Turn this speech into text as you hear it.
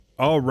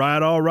All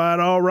right, all right,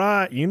 all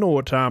right. You know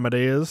what time it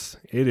is.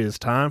 It is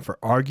time for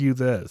Argue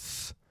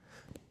This.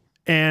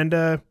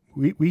 And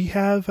we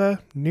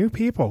have new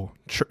people.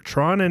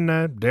 Tron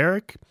and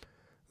Derek,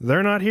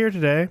 they're not here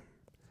today.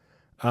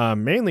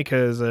 Mainly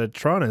because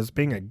Tron is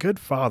being a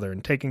good father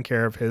and taking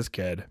care of his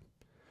kid.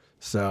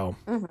 So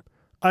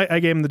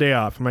I gave him the day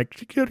off. I'm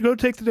like, go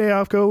take the day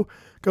off. Go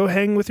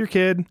hang with your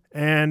kid,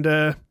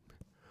 and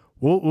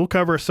we'll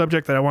cover a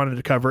subject that I wanted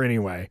to cover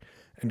anyway,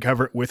 and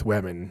cover it with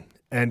women.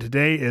 And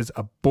today is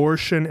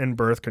abortion and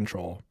birth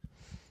control.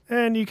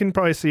 And you can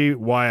probably see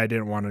why I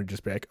didn't want to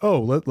just be like,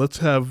 oh, let's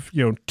have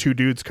two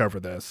dudes cover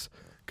this,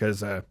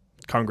 because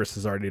Congress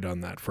has already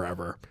done that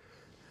forever.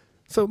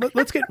 So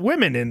let's get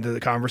women into the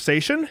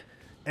conversation.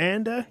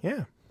 And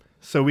yeah,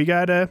 so we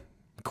got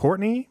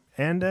Courtney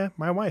and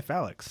my wife,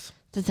 Alex.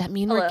 Does that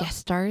mean we're guest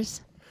stars?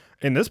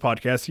 In this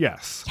podcast,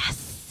 yes.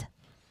 Yes.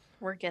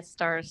 We're guest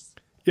stars.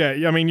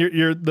 Yeah, I mean,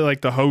 you're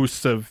the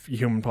hosts of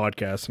Human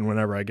Podcasts, and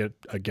whenever I get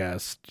a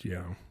guest,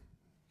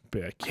 be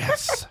like,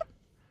 yes,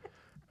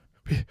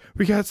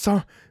 we got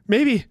some.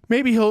 Maybe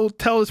he'll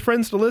tell his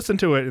friends to listen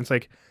to it. And it's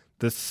like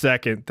the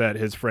second that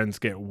his friends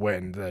get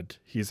wind that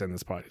he's in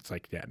this pod, it's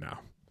like, yeah, no.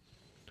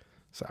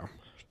 So,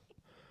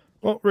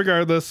 well,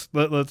 regardless,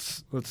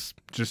 let's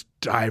just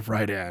dive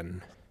right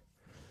in.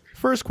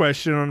 First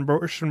question on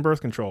abortion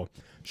birth control: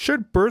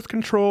 should birth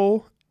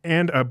control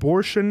and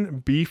abortion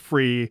be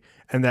free,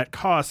 and that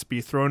costs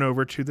be thrown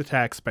over to the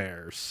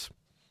taxpayers?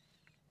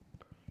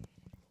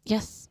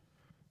 Yes.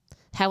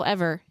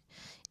 However,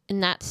 in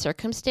that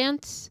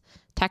circumstance,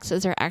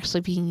 taxes are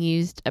actually being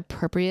used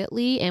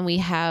appropriately, and we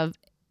have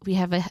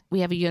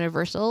a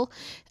universal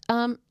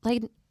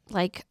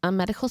like a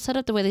medical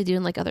setup the way they do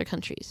in like other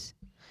countries.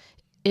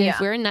 If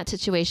we're in that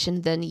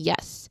situation, then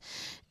yes.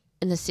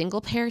 In the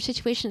single payer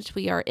situations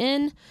we are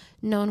in,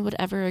 no one would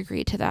ever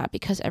agree to that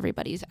because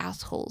everybody's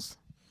assholes.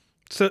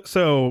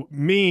 So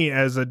me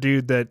as a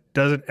dude that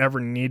doesn't ever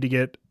need to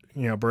get,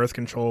 birth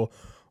control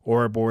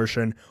or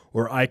abortion,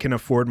 or I can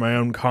afford my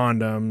own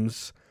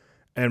condoms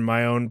and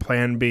my own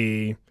plan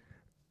B,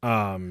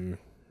 so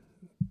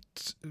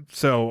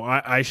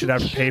I should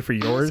have to pay for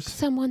yours? Ask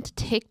someone to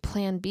take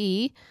plan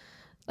B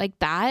like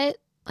that.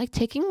 Like,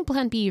 taking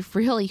plan B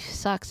really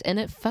sucks, and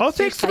it fucks. I'll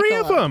take 3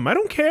 of them. I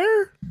don't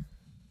care.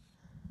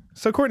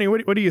 So Courtney,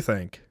 what do you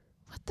think?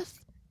 What the?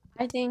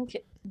 I think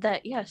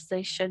that yes,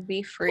 they should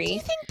be free. What do you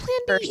think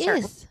plan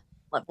B is?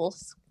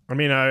 Levels. I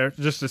mean, I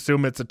just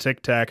assume it's a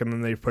Tic Tac, and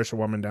then they push a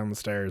woman down the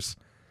stairs.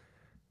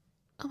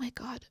 Oh my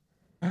god.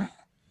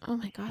 Oh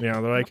my god.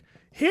 They're like,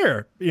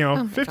 here,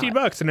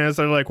 $50, and as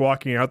they're like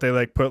walking out, they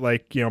like put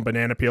like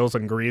banana peels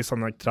and grease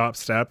on like the top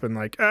step, and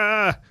like,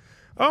 oh,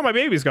 my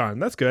baby's gone.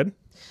 That's good.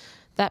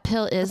 That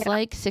pill is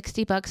like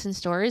 $60 in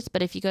stores,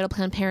 but if you go to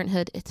Planned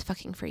Parenthood, it's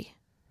fucking free.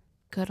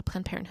 Go to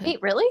Planned Parenthood.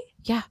 Wait, really?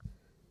 Yeah.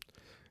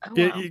 Oh,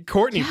 wow.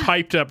 Courtney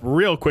piped up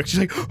real quick. She's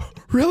like,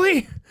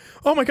 really?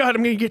 Oh my God,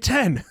 I'm going to get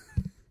 10.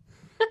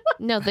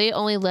 No, they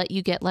only let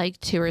you get like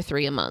 2 or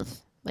 3 a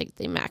month. Like,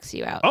 they max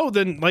you out. Oh,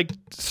 then like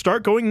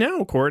start going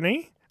now,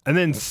 Courtney, and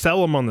then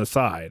sell them on the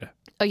side.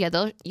 Oh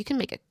yeah, you can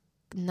make a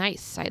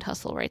nice side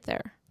hustle right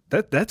there.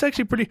 That's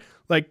actually pretty,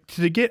 like,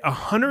 to get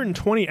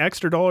 $120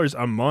 extra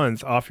a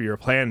month off of your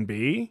plan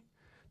B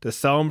to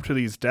sell them to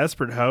these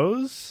desperate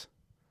hoes.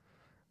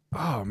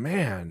 Oh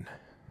man.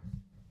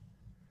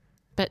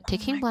 But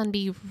taking plan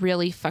B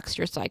really fucks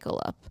your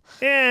cycle up.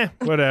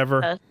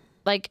 Whatever.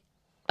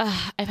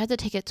 I've had to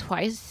take it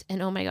twice,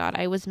 and oh my god,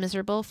 I was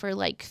miserable for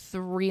like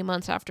 3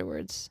 months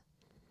afterwards.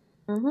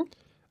 Mm-hmm.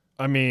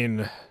 I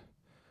mean,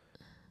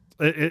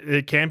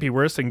 it can't be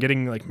worse than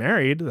getting like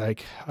married.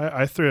 Like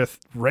I threw a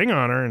ring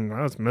on her, and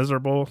I was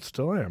miserable.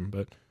 Still am,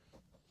 but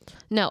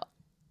no.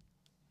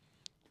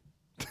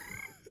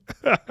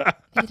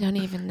 You don't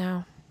even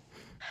know.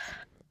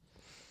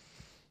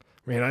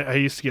 I mean, I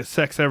used to get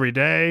sex every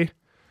day.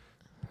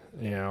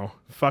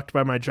 Fucked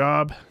by my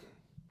job.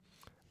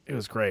 It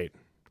was great.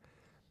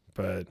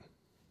 But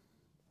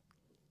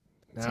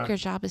it's like your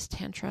job is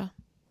tantra.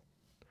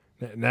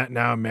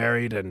 Now I'm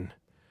married, and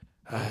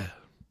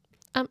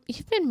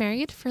you've been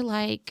married for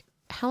like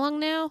how long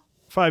now?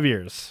 5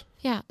 years.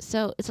 Yeah,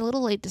 so it's a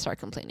little late to start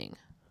complaining.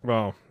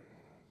 Well,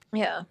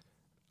 yeah.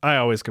 I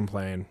always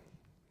complain.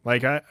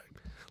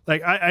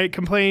 I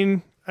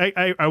complain.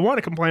 I want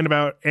to complain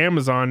about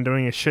Amazon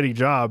doing a shitty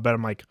job, but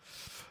I'm like,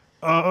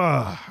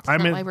 That's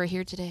not why we're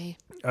here today.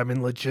 I'm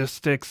in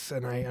logistics,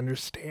 and I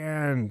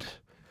understand.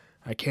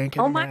 I can't get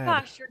Oh my mad.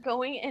 gosh, you're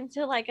going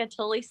into like a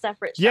totally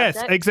separate Yes,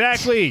 subject.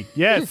 exactly.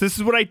 Yes, this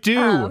is what I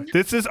do.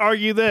 This is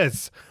Argue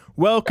This.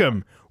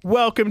 Welcome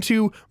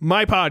to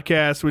my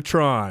podcast with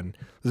Tron.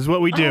 This is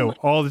what we do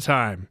all the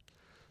time.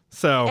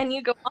 So, and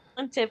you go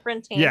on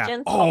different yeah.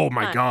 tangents. Oh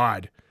my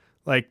god.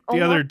 Like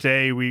the other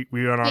day we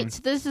went on. Wait,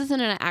 so this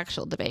isn't an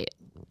actual debate.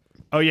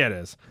 Oh yeah, it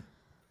is.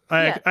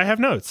 I have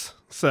notes.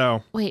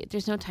 So wait,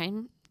 there's no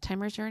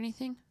timers or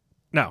anything?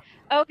 No.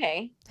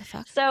 Okay. The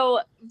fuck?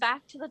 So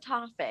back to the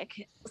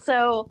topic.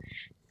 So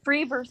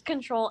free birth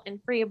control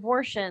and free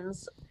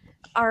abortions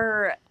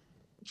are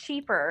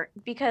cheaper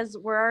because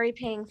we're already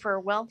paying for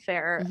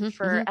welfare Mhm,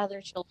 for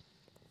other children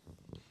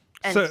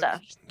and So-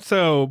 stuff.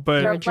 So,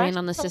 but You're a less drain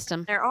on the children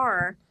system. There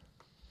are.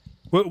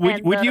 would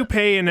and you the-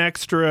 pay an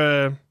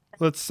extra,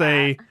 let's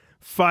say,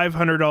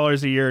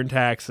 $500 a year in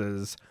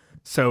taxes,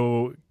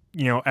 so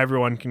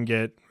everyone can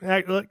get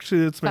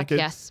actually let's Fuck make it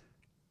yes.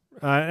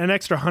 an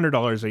extra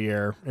 $100 a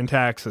year in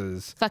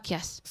taxes, Fuck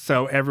yes.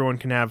 so everyone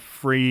can have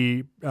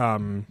free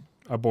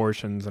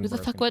abortions and Who the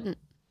birth fuck control. wouldn't?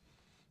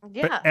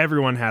 Yeah. But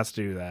everyone has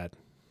to do that.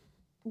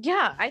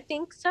 Yeah, I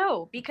think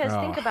so. Because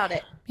think Oh. about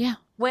it. Yeah.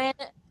 When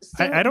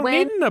I don't when,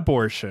 need an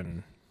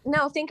abortion.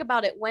 No, think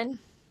about it. When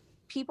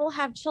people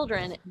have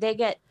children, they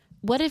get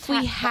What if we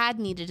Tax- had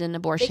needed an they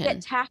abortion?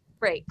 get tax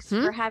breaks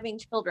Hmm? for having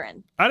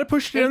children. I'd have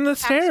pushed it in the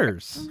Tax break. Oh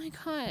stairs my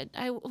god,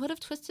 I would have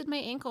twisted my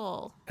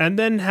ankle. and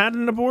then had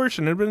an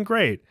abortion. It'd been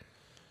great.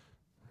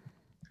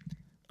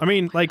 I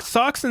mean, like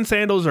socks and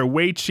sandals are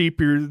way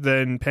cheaper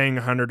than paying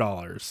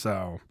 $100.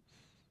 So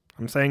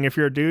I'm saying if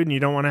you're a dude and you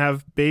don't want to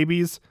have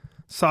babies,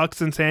 socks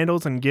and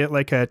sandals, and get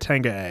like a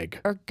Tenga egg.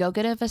 Or go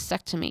get a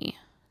vasectomy.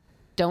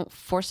 Don't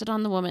force it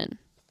on the woman.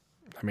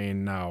 I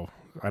mean, no,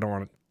 I don't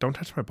want to. Don't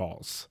touch my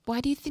balls.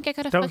 Why do you think I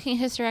got a Don't- fucking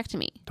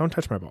hysterectomy? Don't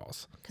touch my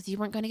balls. Because you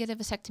weren't going to get a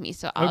vasectomy,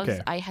 so Okay.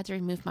 I had to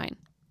remove mine.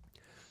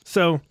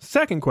 So,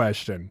 second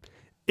question: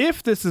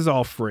 if this is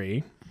all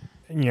free,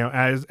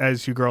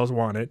 as you girls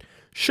want it,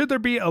 should there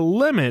be a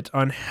limit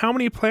on how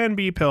many Plan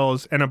B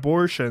pills and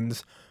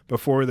abortions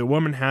before the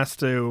woman has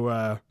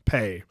to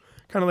pay?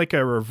 Kind of like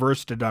a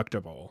reverse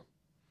deductible.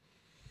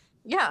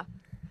 Yeah.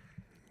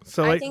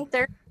 So, I like, think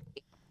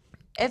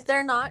if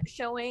they're not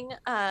showing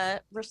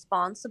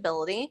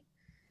responsibility,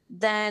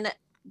 then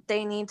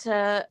they need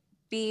to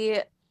be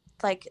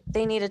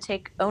they need to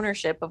take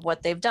ownership of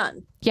what they've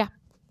done.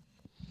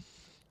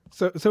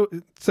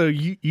 so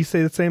you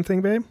say the same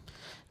thing, babe?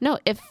 No,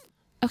 if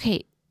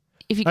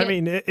you get, I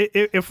mean,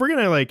 if we're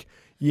gonna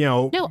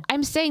no,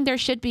 I'm saying there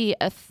should be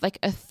a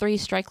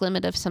 3-strike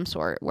limit of some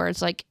sort where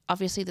it's like,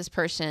 obviously this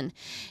person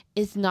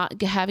is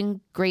not having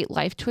great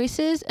life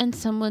choices and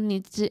someone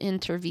needs to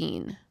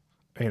intervene.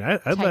 I mean,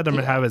 I'd Type let them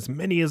deal. have as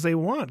many as they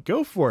want.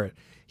 Go for it.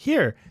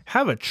 Here,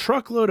 have a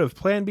truckload of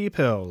Plan B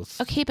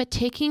pills. Okay, but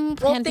taking Well,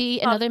 Plan think B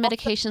and about other all the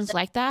medications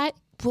like that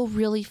will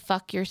really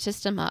fuck your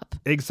system up.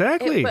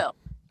 Exactly. It will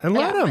And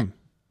let Yeah. them.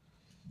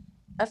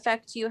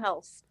 affect you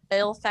health.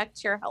 It'll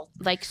affect your health.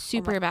 Like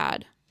super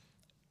bad.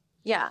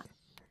 Yeah.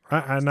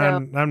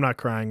 I'm not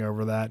crying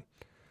over that.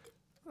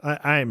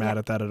 I ain't mad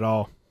at that at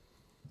all.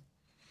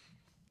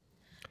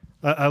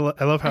 I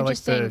love how I'm like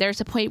just saying the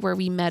there's a point where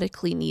we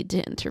medically need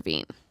to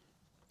intervene,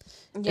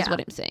 Yeah. is what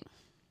I'm saying.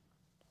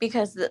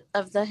 Because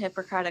of the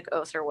Hippocratic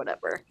Oath or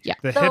whatever. the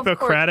So, of course-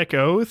 Hippocratic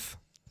Oath.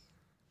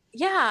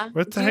 Yeah.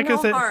 What the do heck no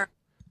is it? harm.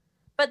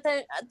 But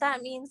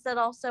that means that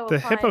also The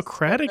applies to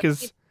Hippocratic the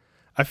is.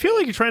 I feel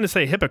like you're trying to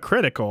say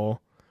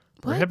hypocritical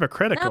or What?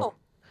 hypocritical. No.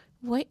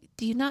 Wait,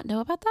 do you not know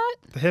about that?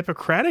 The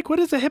Hippocratic. What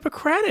is a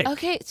Hippocratic?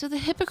 Okay, so the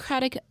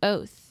Hippocratic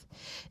Oath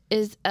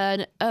is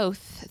an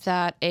oath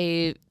that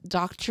a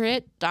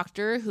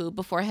doctor who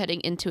before heading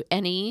into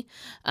any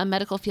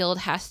medical field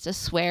has to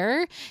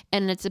swear,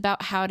 and it's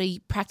about how to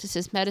practice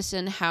his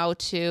medicine, how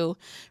to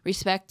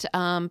respect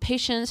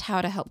patients,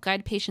 how to help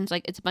guide patients.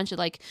 Like, it's a bunch of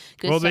like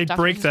good Well, stuff they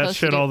doctors break are that supposed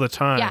to shit do. all the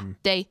time. Yeah,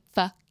 they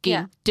fucking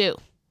Yeah. do,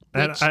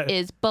 And which I-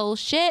 is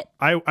bullshit.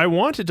 I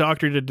want a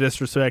doctor to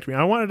disrespect me.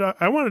 I want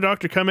a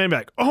doctor to come in and be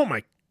like, oh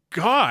my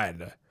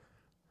God,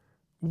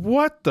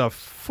 what the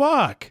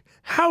fuck?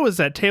 How is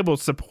that table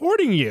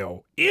supporting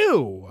you?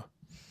 Ew.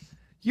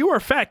 You are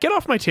fat. Get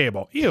off my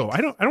table. Ew.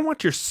 I don't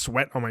want your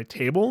sweat on my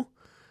table.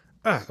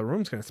 Ugh, the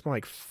room's gonna smell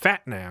like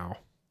fat now.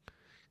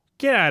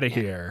 Get out of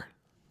here.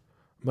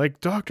 I'm like,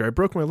 doctor, I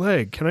broke my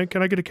leg. Can I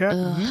get a cat?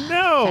 Ugh, Fat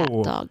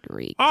No. dog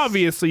reeks.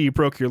 Obviously you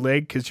broke your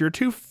leg because you're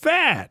too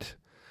fat.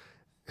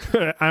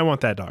 I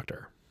want that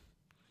doctor.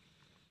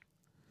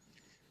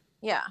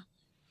 Yeah.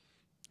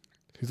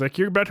 He's like,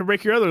 you're about to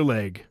break your other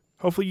leg.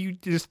 Hopefully you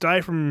just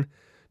die from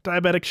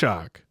diabetic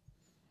shock.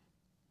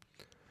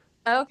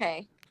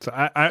 Okay. So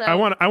I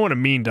want a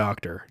mean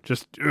doctor.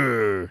 Just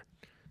Oh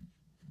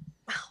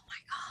my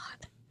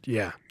God.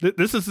 yeah.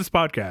 This is this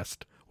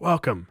podcast.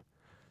 Welcome.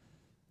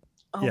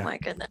 Oh Yeah. my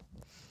goodness.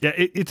 Yeah,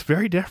 it's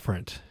very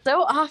different.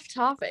 So off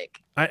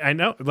topic. I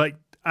know. Like,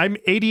 I'm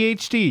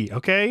ADHD.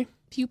 Okay,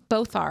 You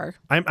both are.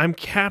 I'm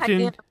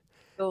Captain I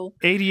Oh,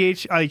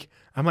 ADHD. Like,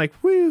 I'm like,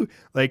 woo.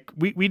 Like,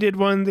 we did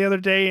one the other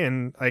day,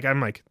 and like,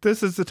 I'm like,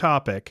 this is the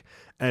topic,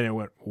 and it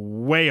went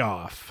way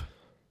off.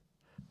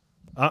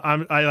 I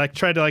like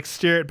tried to like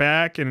steer it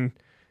back, and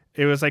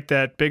it was like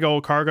that big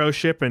old cargo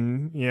ship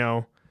in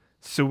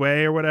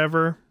Suez or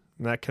whatever,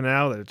 in that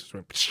canal that it just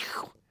went.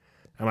 Pshh.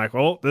 I'm like,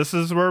 well, this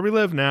is where we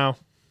live now.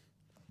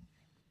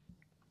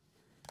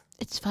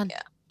 It's fun.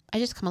 Yeah. I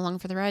just come along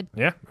for the ride.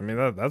 Yeah, I mean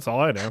that's all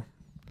I do.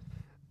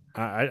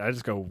 I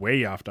just go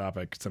way off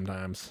topic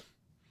sometimes.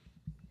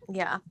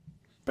 yeah.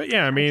 But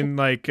yeah, I mean,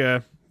 like,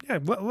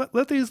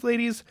 let these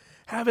ladies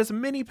have as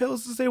many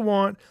pills as they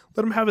want.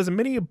 Let them have as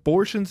many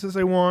abortions as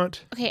they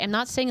want. Okay, I'm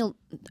not saying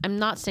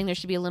there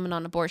should be a limit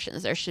on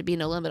abortions. There should be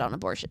no limit on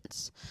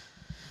abortions.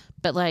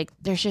 But like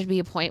there should be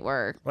a point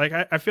where Like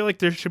I feel like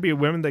there should be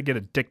women that get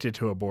addicted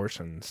to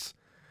abortions.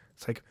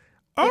 It's like,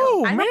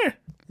 oh,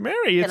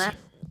 Mary, it's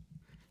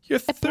you're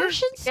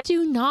abortions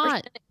do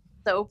not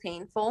so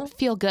painful.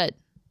 feel good.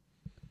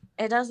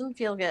 It doesn't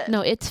feel good.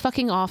 No, it's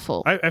fucking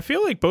awful. I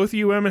feel like both of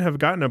you women have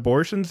gotten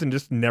abortions and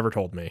just never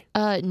told me.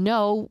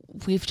 No,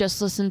 we've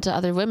just listened to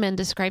other women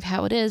describe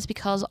how it is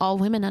because all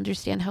women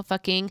understand how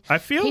fucking I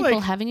feel painful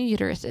like having a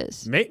uterus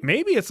is.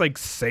 maybe it's like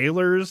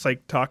sailors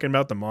like talking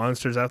about the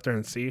monsters out there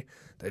in the sea.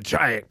 The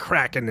giant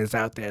kraken is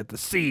out there at the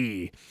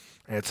sea.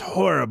 And it's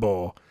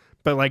horrible.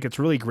 But like it's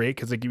really great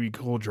because they give you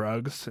cool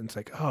drugs. And it's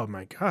like, oh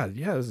my God,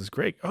 yeah, this is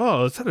great.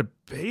 Oh, is that a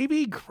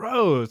baby?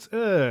 Gross.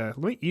 Ugh, let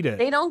me eat it.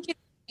 They don't give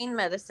pain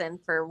medicine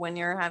for when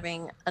you're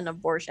having an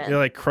abortion. You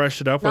like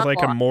crush it up with Not like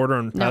a long. mortar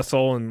and No.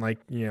 pestle and like,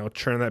 you know,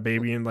 churn that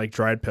baby in like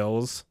dried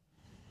pills.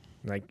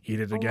 Like eat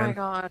it Oh my again.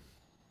 god.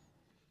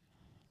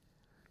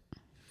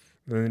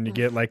 And then you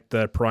get like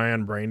the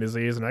prion brain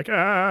disease and like,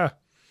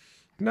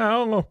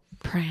 no,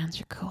 Prions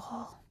are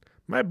cool.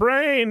 my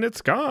brain,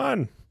 it's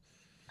gone.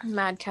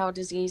 Mad cow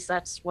disease,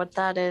 that's what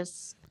that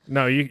is.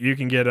 No, you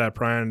can get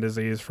prion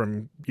disease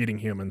from eating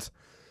humans.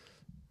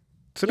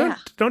 So Yeah.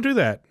 don't do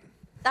that.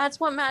 That's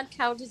what mad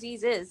cow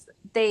disease is.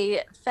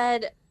 They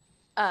fed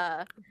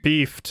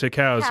Beef to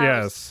cows, Cows.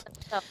 yes.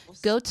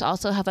 themselves. Goats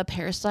also have a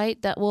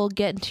parasite that will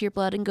get into your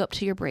blood and go up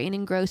to your brain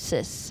and grow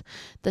cysts.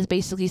 That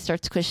basically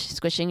starts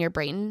squishing your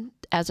brain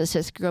as the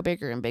cysts grow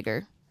bigger and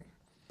bigger.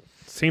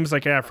 Seems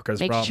like Africa's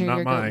Make problem, sure not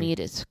your goat mine. meat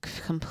is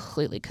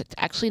completely cooked.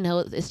 Actually, no,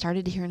 it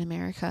started here in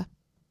America.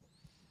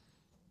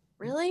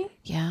 Really?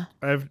 Yeah.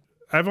 I've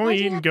Why'd only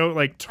you eaten have- goat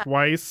like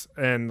twice,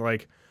 and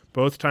like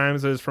both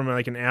times it was from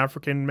like an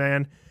African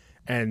man,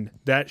 and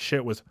that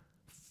shit was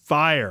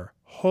fire.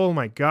 Oh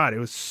my God, it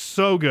was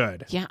so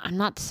good. Yeah, I'm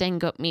not saying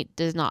goat meat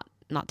does not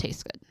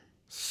taste good.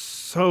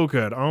 So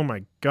good. Oh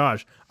my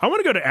gosh. I want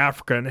to go to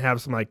Africa and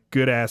have some like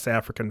good ass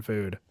African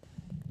food.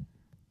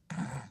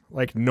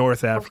 Like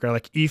North Africa,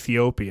 like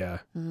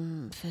Ethiopia.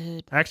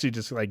 Food. Actually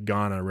just like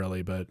Ghana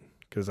really, but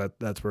because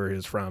that's where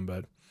he's from,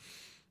 but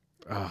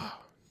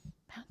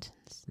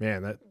Mountains.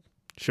 man, that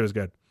show's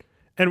good.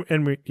 And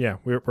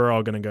we're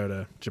all gonna go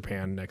to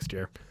Japan next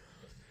year.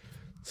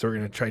 So we're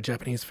gonna try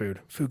Japanese food.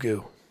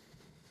 Fugu.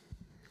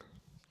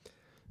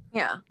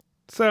 Yeah.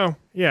 So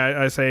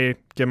yeah, I say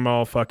give them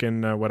all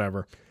fucking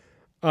whatever.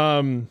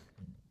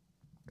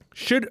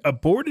 Should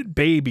aborted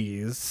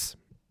babies,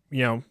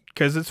 you know,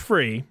 because it's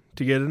free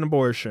to get an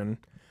abortion,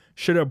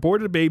 should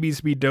aborted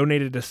babies be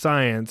donated to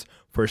science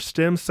for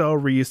stem cell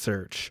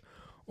research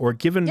or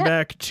given Yep.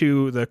 back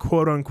to the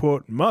quote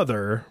unquote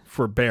mother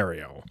for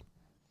burial?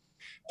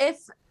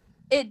 If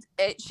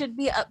it should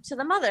be up to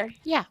the mother.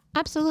 Yeah,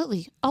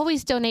 absolutely.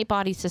 Always donate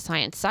bodies to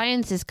science.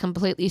 Science is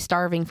completely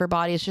starving for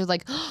bodies. She's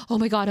like, oh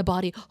my God, a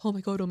body. Oh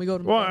my God, oh my God.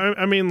 Oh my Well, God.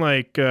 I mean,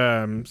 like,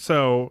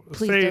 so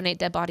Please say, donate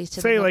dead bodies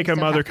to say them. like a They'll be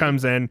so mother happy.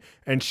 comes in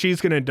and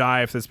she's gonna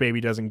die if this baby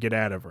doesn't get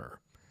out of her.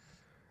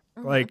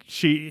 Like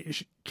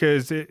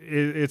because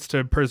it's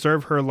to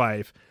preserve her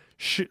life,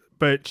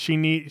 but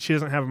she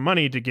doesn't have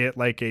money to get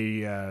like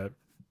a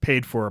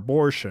paid for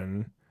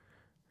abortion,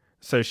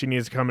 so she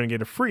needs to come and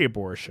get a free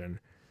abortion.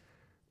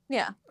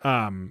 Yeah.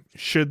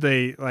 Should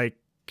they like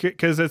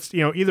because it's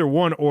either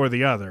one or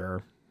the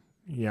other.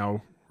 We're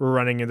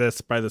running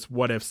this by this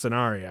what if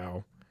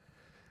scenario.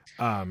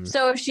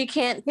 So if she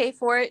can't pay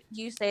for it,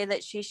 you say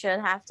that she should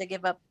have to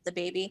give up the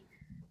baby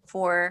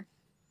for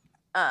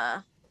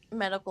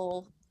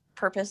medical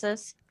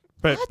purposes.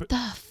 but What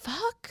the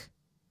fuck?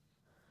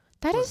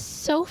 That is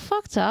so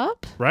fucked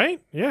up.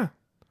 right? Yeah.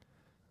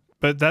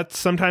 But that's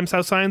sometimes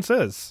how science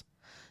is.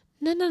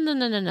 No.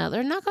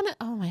 They're not gonna.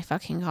 Oh my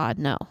fucking God,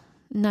 no.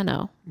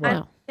 No. I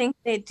don't think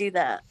they do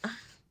that.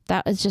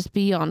 That is just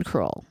beyond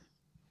cruel.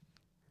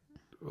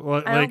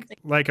 don't think-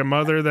 Like a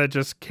mother that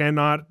just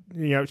cannot,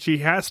 she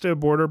has to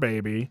abort her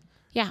baby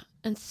Yeah,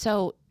 and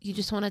so you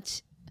just want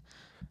to.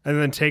 and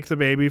then take the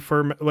baby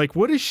for, like,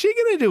 what is she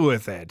going to do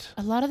with it?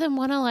 A lot of them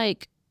want to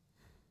like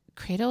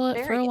cradle it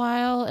for Bury a it.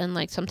 while, and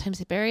like sometimes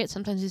they bury it,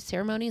 sometimes do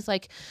ceremonies.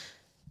 Like,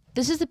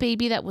 this is a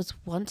baby that was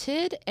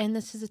wanted, and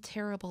this is a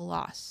terrible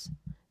loss.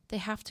 They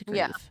have to grieve.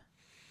 Yeah.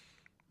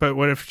 But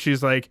what if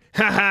she's like,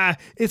 haha,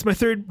 it's my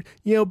third,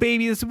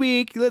 baby this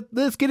week.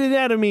 Let's get it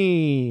out of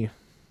me.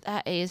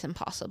 That A is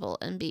impossible,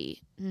 and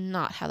B,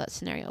 not how that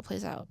scenario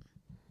plays out.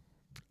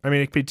 I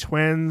mean, it could be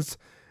twins.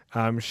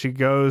 She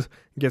goes,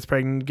 gets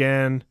pregnant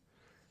again,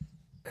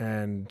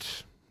 and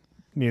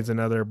needs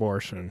another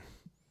abortion.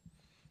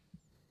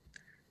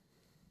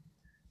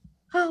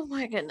 Oh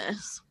my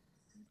goodness.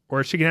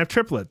 Or she can have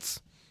triplets.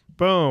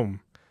 Boom.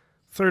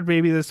 Third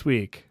baby this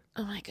week.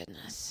 Oh my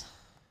goodness.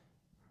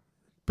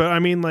 But I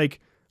mean, like,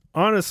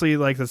 honestly,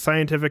 like the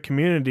scientific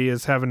community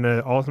is having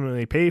to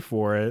ultimately pay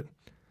for it.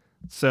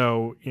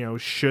 So,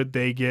 should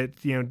they get,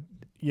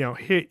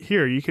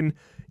 here, you can,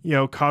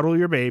 coddle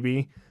your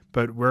baby,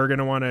 but we're going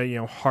to want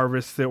to,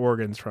 harvest the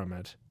organs from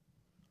it.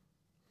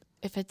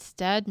 If it's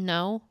dead,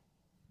 no.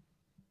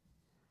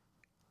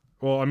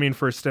 Well, I mean,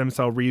 for stem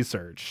cell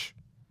research.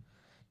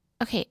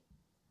 Okay.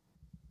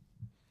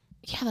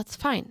 Yeah, that's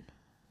fine.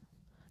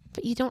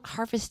 But you don't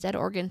harvest dead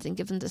organs and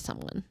give them to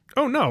someone.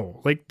 Oh,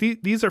 no. Like,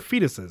 these are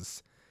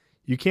fetuses.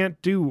 You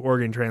can't do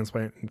organ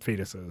transplant in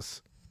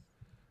fetuses.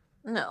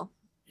 No.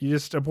 You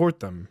just abort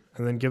them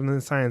and then give them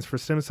the science for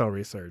stem cell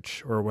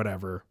research or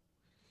whatever.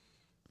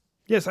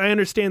 Yes, I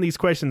understand these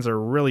questions are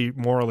really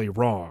morally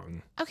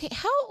wrong. Okay,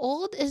 how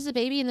old is the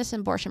baby in this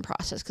abortion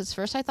process? Because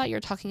first I thought you were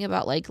talking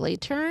about like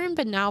late term,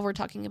 but now we're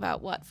talking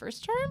about what,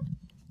 first term?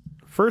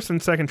 First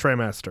and second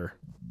trimester.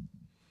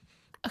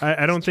 Okay,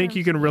 I don't first think term.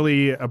 you can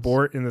really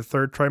abort in the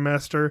third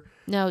trimester.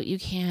 No, you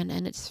can,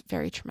 and it's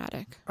very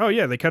traumatic. Oh,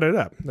 yeah, they cut it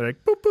up. They're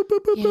like, boop, boop, boop,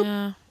 boop, boop.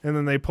 Yeah. And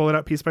then they pull it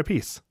up piece by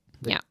piece.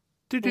 Yeah.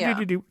 Do, do, Yeah.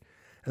 do, do, do.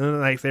 And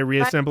then like they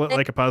reassemble it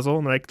like a puzzle.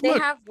 And they're like, They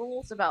look. have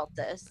rules about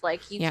this.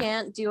 Like you Yeah.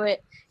 can't do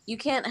it. You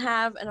can't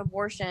have an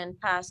abortion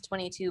past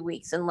 22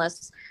 weeks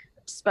unless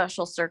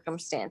special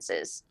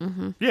circumstances.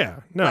 Mm-hmm. Yeah,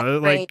 no,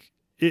 Like,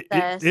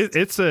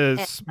 it's a and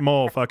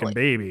small fucking like-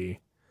 baby.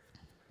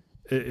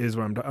 Is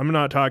what I'm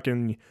not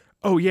talking.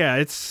 Oh yeah,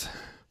 it's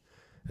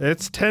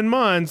 10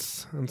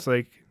 months. It's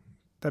like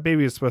that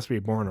baby is supposed to be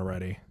born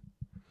already.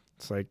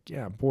 It's like,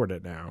 yeah, abort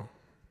it now.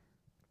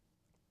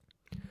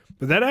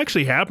 But that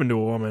actually happened to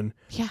a woman.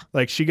 Yeah.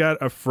 Like she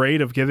got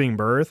afraid of giving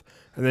birth,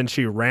 and then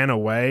she ran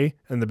away,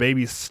 and the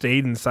baby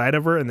stayed inside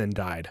of her, and then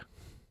died.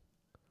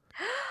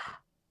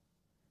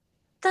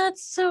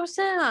 That's so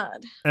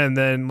sad. And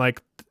then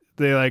like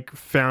they like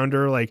found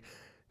her like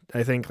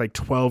I think like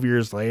 12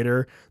 years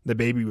later, the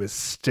baby was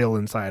still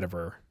inside of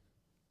her.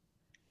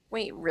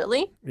 Wait,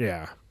 really?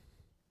 Yeah.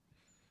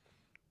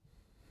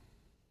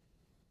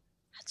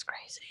 That's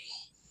crazy.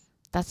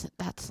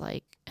 That's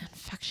like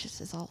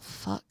infectious as all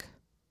fuck.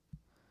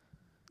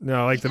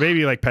 No, like the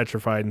baby like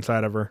petrified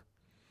inside of her.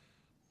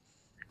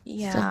 Still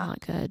Yeah. not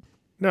good.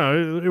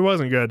 No, it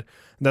wasn't good.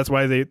 That's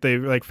why they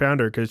like found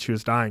her, because she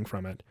was dying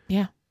from it.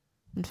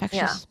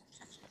 Infectious.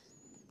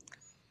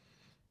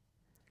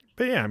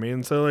 But yeah, I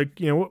mean, so like,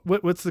 you know,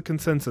 what's the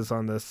consensus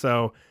on this?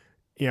 So,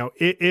 you know,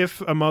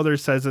 if a mother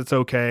says it's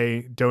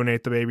okay,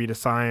 donate the baby to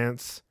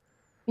science.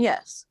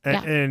 Yes.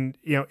 Yeah. And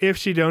you know, if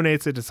she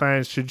donates it to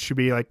science, should she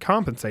be like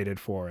compensated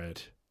for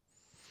it?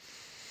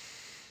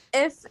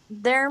 If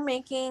they're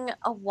making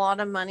a lot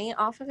of money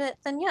off of it,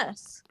 then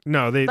yes.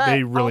 No, they But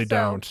really also-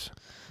 don't.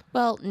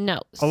 Well,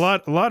 no. A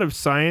lot of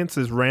science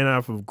is ran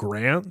off of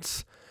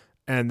grants,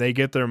 and they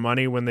get their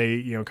money when they,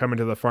 you know, come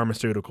into the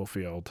pharmaceutical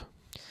field.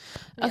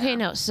 Okay, Yeah.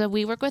 no. So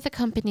we work with a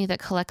company that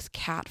collects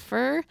cat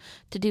fur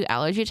to do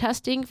allergy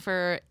testing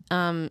for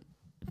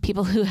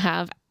people who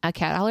have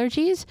cat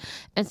allergies.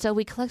 And so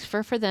we collect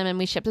fur for them and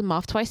we ship them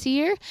off twice a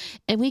year.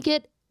 And we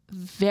get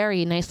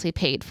very nicely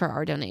paid for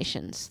our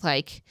donations.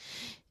 Like,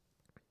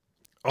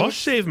 I'll it's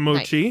shave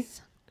Mochi,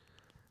 nice.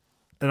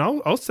 and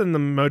I'll send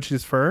them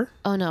Mochi's fur.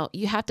 Oh, no.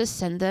 You have to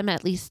send them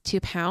at least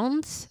 2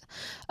 pounds.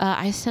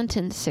 I sent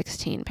in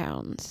 16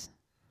 pounds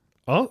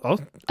I'll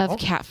of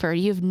cat fur.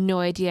 You have no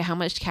idea how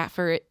much cat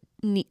fur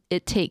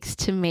it takes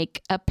to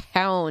make a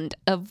pound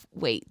of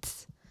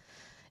weights.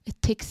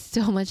 It takes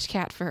so much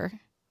cat fur.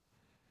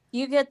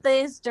 You get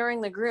these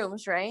during the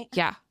grooms, right?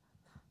 Yeah.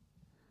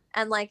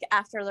 And like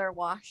after they're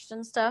washed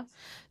and stuff.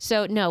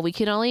 So no, we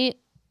can only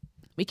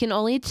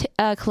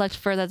collect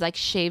fur that's like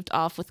shaved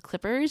off with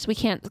clippers. We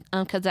can't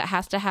because that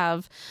has to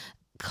have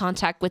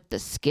contact with the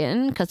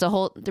skin, because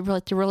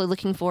they're really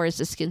looking for is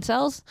the skin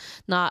cells,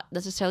 not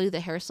necessarily the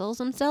hair cells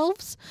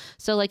themselves.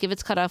 So like if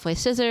it's cut off with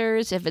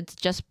scissors, if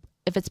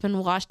it's been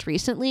washed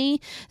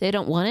recently, they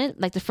don't want it.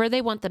 Like the fur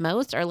they want the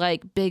most are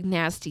like big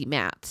nasty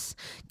mats,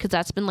 because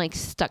that's been like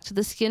stuck to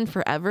the skin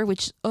forever,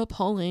 which is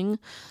appalling.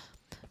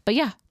 But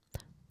yeah,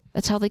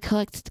 that's how they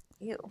collect.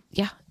 Ew.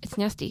 Yeah, it's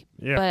nasty.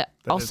 Yeah, But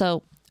that is-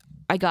 also,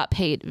 I got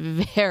paid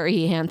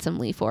very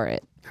handsomely for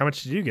it. How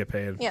much did you get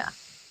paid? Yeah.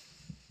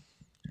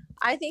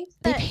 I think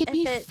They that paid if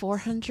me it's-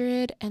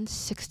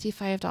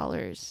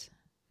 $465.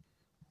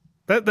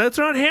 That's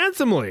not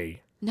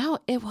handsomely. No,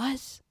 it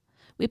was.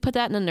 We put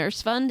that in a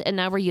nurse fund, and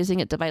now we're using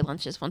it to buy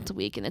lunches once a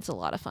week, and it's a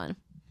lot of fun.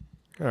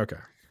 Okay.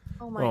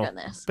 Oh my Well,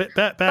 goodness.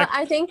 Back. But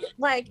I think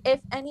like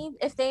if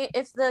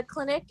the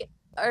clinic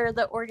or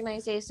the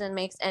organization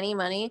makes any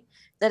money,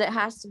 that it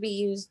has to be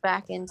used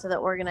back into the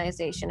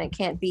organization. It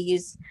can't be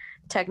used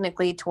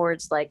technically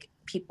towards like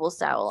people's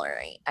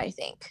salary, I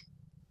think.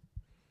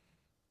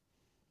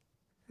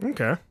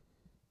 Okay.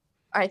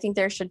 I think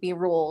there should be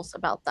rules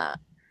about that.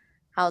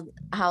 How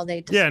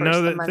they disperse Yeah,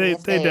 no, the money they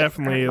if they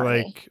definitely earn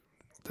money. like.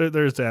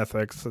 There's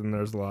ethics and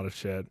there's a lot of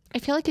shit. I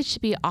feel like it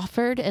should be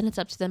offered, and it's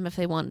up to them if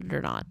they want it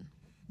or not.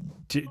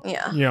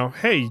 Yeah. You know,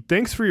 hey,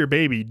 thanks for your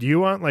baby. Do you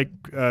want like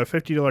a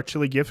 $50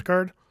 chili gift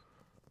card?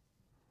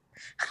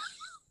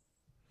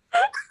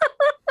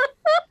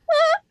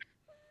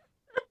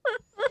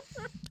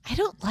 I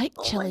don't like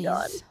Oh my chilies.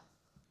 God.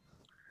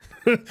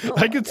 I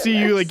my could see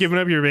you like goodness. giving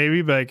up your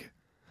baby, but like,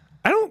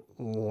 I don't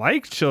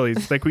like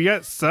chilies. Like we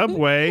got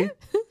Subway.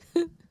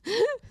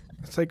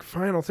 It's like,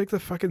 fine, I'll take the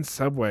fucking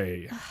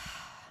Subway.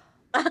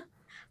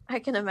 I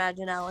can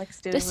imagine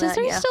Alex doing Do that.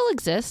 scissors Yeah. still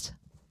exist?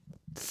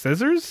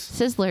 Scissors?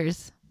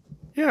 Sizzlers.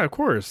 Yeah, of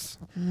course.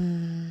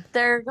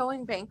 They're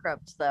going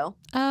bankrupt though.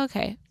 Oh,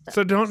 okay.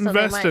 So don't So they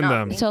invest might in not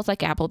them. be. So it's like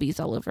Applebee's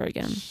all over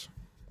again.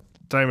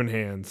 Diamond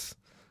hands.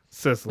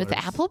 Sizzlers. With the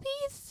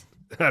Applebee's?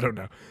 I don't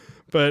know.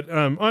 But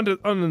on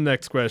the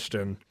next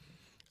question.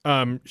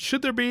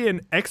 Should there be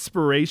an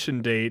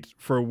expiration date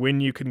for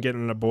when you can get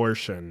an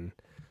abortion?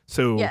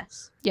 So,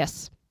 Yes.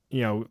 Yes.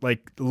 you know,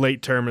 like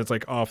late term is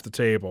like off the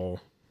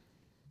table.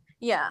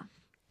 Yeah.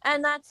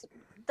 And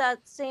that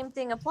same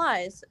thing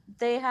applies.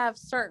 They have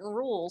certain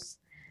rules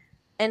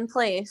in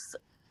place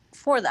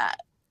for that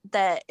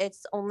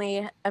it's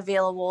only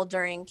available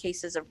during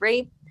cases of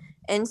rape,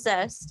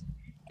 incest,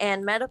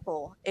 and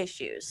medical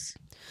issues.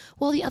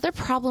 Well, the other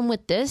problem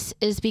with this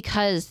is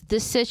because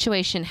this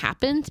situation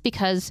happens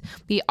because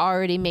we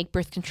already make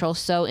birth control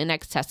so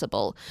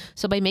inaccessible.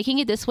 So by making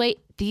it this way,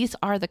 these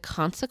are the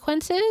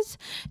consequences.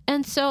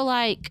 And so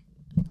like,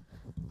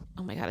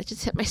 oh my God, I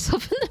just hit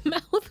myself in the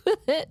mouth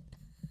with it.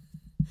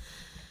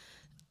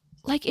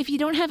 Like if you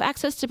don't have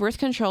access to birth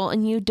control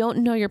and you don't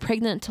know you're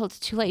pregnant until it's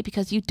too late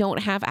because you don't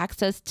have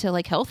access to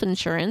like health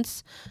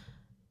insurance,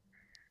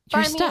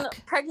 you're But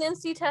stuck.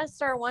 pregnancy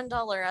tests are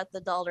 $1 at the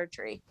Dollar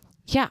Tree.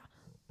 Yeah.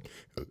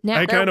 Now,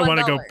 I kind of want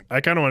to go. $1. I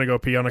kind of want to go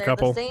pee on a They're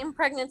couple. the same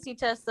pregnancy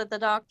tests that the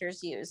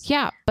doctors use.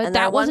 yeah, but And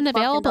they're that wasn't $1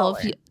 fucking available.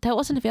 dollar. That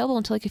wasn't available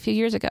until like a few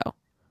years ago.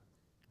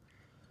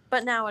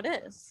 But now it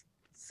is.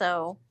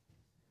 So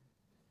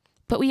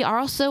But we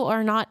also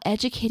are not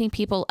educating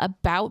people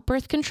about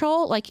birth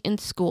control like in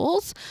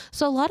schools.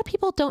 So a lot of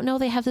people don't know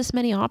they have this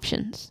many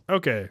options.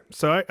 Okay,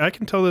 so I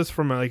can tell this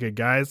from like a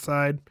guy's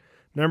side.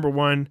 Number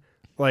one,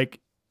 like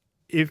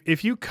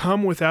if you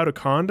come without a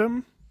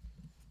condom,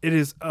 it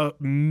is a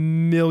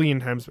million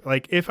times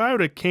like if I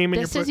would have came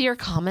in This your is your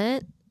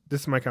comment.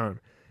 this is my condom.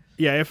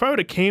 Yeah, if I would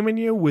have came in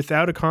you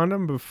without a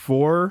condom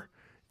before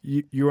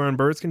you were on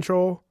birth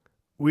control,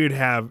 we would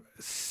have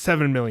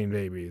 7 million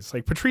babies.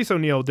 Like Patrice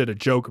O'Neill did a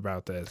joke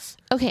about this.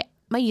 Okay,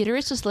 my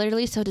uterus was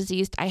literally so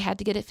diseased I had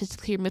to get it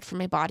physically removed from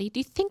my body.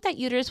 Do you think that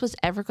uterus was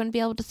ever going to be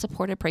able to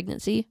support a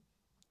pregnancy?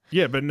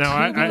 Yeah, but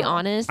now To be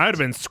honest, I'd have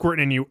been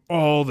squirting in you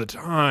all the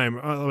time.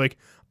 Like,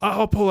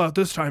 I'll pull out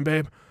this time,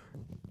 babe.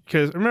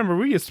 Because remember,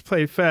 we used to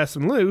play fast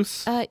and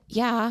loose.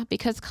 yeah,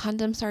 because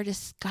condoms are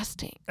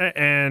disgusting.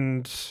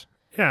 And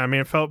yeah, I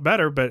mean, it felt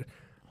better, but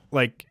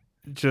like,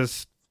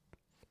 just,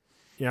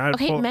 yeah, I'd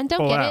Okay, men don't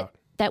pull get out. it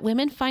that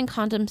women find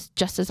condoms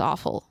just as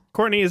awful.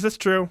 Courtney, is this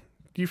true?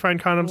 Do you find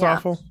condoms Yeah.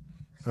 awful?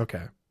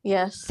 Okay.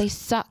 yes. They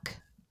suck.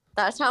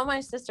 That's how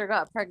my sister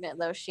got pregnant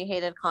though. She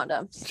hated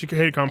condoms. She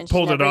hated And she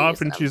pulled it never off,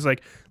 used and them. she's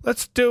like,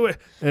 let's do it.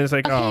 And it's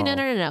like, Okay, oh.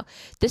 no.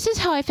 This is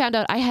how I found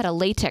out I had a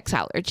latex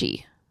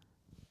allergy.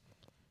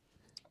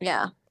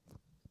 Yeah.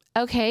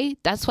 Okay,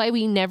 that's why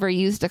we never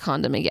used a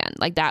condom again.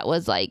 Like that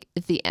was like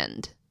the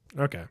end.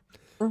 Okay.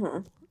 hmm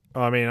Well,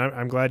 I mean,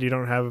 I'm glad you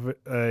don't have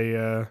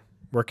a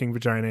working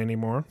vagina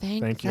anymore.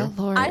 Thank you.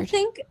 the Lord. I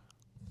think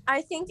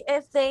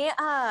if they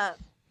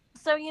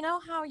so you know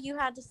how you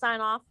had to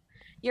sign off,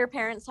 your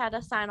parents had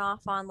to sign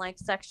off on like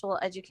sexual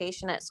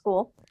education at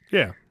school.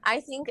 Yeah. I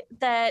think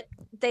that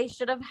they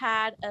should have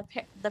had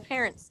the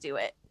parents do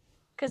it,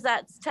 because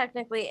that's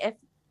technically, if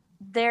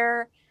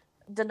they're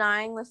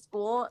denying the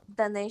school,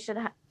 then they should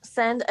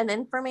send an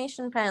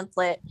information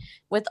pamphlet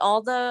with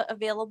all the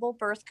available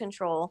birth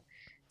control,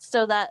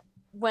 so that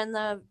when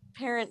the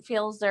parent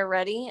feels they're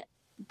ready,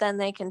 then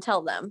they can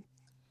tell them.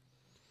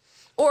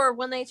 Or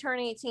when they turn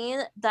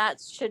 18, that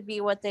should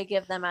be what they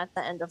give them at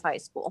the end of high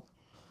school.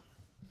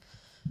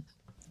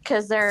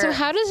 Because they're So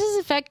how does this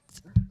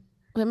affect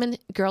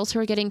girls who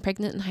are getting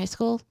pregnant in high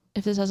school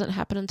if this doesn't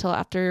happen until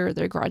after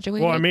they're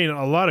graduating? Well, I mean,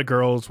 a lot of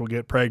girls will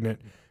get pregnant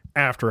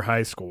after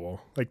high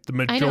school, like the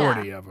I know.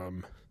 majority of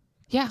them.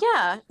 yeah.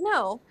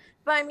 no,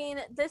 but I mean,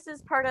 this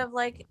is part of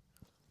like,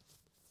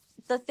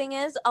 the thing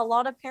is, a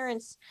lot of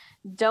parents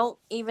don't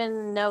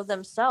even know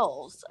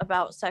themselves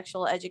about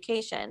sexual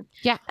education.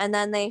 Yeah. And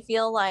then they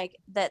feel like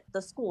that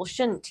the school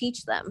shouldn't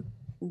teach them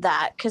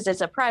that because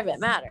it's a private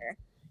matter.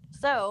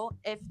 So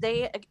if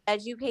they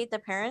educate the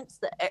parents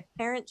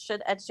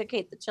should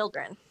educate the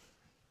children.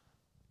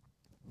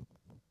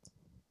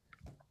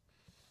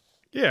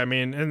 Yeah, I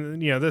mean,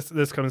 and you know,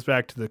 this comes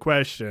back to the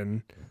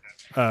question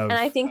of And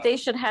I think they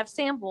should have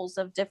samples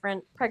of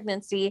different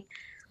pregnancy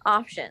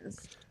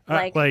options,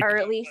 like or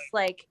at least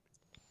like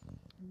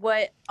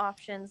what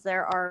options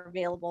there are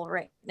available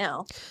right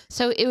now.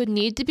 So it would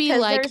need to be 'Cause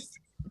like there's-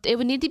 it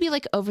would need to be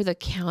like over the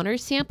counter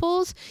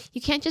samples.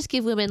 You can't just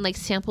give women like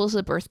samples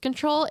of birth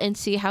control and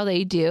see how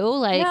they do.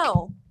 Like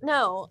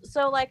no.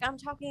 So like I'm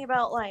talking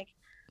about like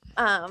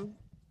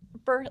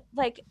birth,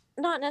 like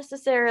not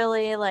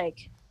necessarily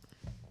like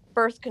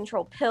birth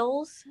control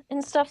pills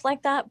and stuff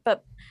like that,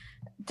 but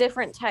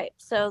different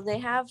types. So they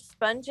have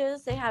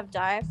sponges, they have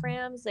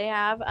diaphragms, they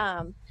have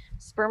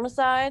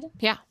spermicide.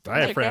 yeah. Like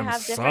they diaphragms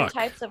have different suck.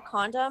 types of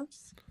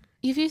condoms.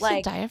 You've used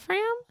Like- a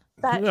diaphragm?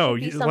 That No, should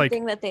be you- like,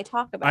 something that they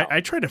talk about.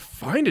 I tried to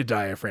find a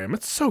diaphragm.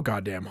 It's so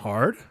goddamn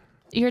hard.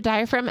 Your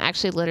diaphragm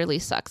actually literally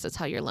sucks. That's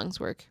how your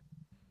lungs work.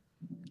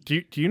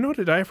 Do you know what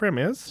a diaphragm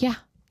is? Yeah.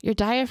 Your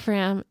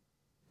diaphragm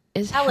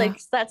is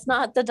Alex, that's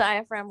not the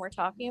diaphragm we're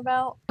talking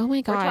about. oh my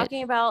We're God.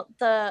 talking about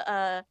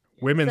the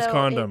Women's so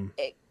condom.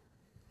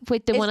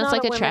 Wait, the it's one that's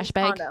not like a trash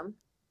women's bag? condom.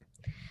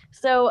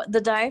 So the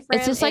diaphragm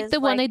It's just like is the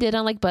one they did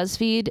on like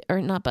BuzzFeed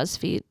or not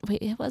BuzzFeed.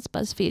 Wait, it was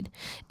BuzzFeed.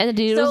 And the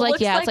dude So was it like,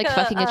 looks yeah, it's like like a,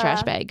 fucking a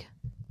trash bag.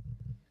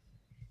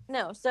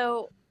 No,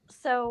 so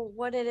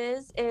what it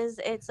is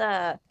it's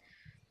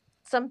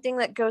something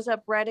that goes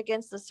up right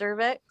against the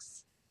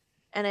cervix,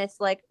 and it's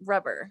like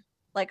rubber,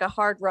 like a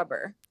hard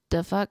rubber,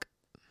 The fuck?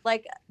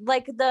 like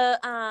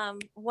the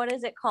what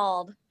is it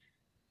called?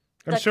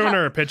 I'm the showing cup.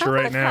 her a picture How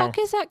right the now. fuck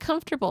is that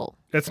comfortable?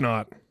 It's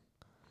not.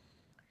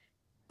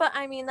 But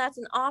I mean, that's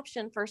an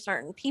option for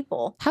certain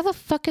people. How the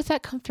fuck is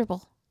that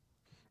comfortable?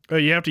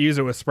 You have to use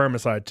it with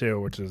spermicide too,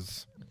 which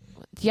is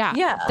Yeah.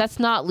 Yeah. That's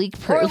not leak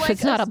Or proof. like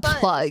It's not a sponge,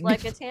 plug.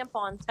 like a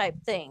tampon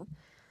type thing.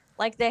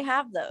 Like they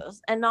have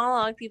those, and not a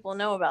lot of people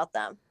know about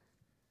them.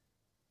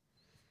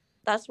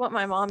 That's what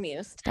my mom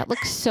used. That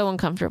looks so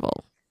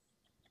uncomfortable.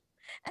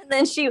 And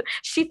then she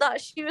thought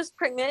she was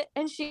pregnant,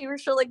 and she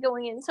was really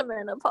going into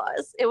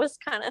menopause. It was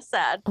kind of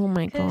sad Oh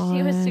my because God.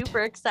 she was super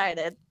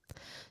excited.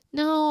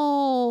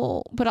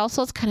 No, but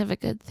also it's kind of a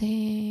good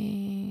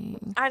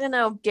thing. I don't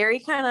know.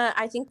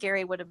 I think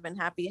Gary would have been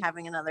happy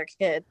having another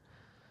kid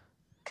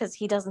because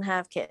he doesn't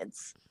have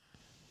kids.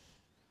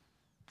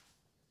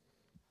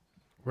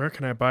 where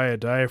can I buy a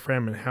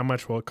diaphragm and how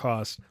much will it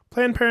cost?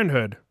 Planned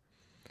Parenthood.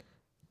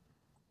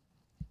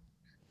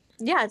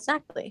 Yeah,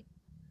 exactly.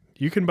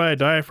 You can buy a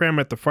diaphragm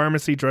at the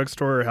pharmacy,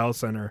 drugstore, or health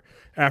center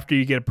after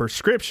you get a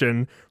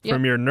prescription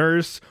from your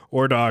nurse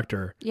or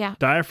doctor. Yeah.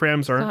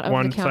 Diaphragms Not aren't over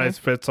one the counter. size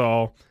fits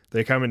all.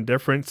 They come in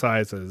different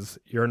sizes.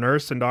 Your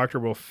nurse and doctor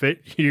will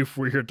fit you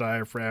for your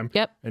diaphragm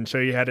Yep. and show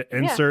you how to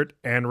insert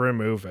and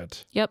remove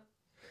it. Yep.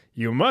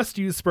 You must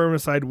use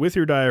spermicide with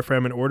your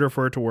diaphragm in order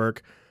for it to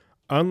work.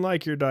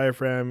 Unlike your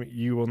diaphragm,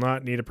 you will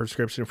not need a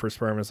prescription for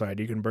spermicide.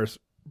 You can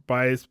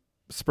buy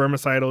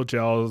spermicidal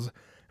gels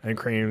and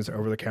creams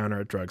over the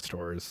counter at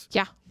drugstores.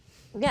 Yeah.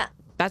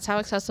 That's how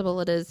accessible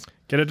it is.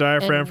 Get a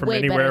diaphragm And from way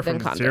anywhere better than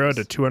from 0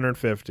 to condoms.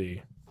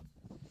 250.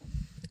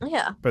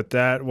 Yeah. But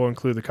that will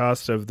include the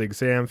cost of the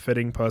exam,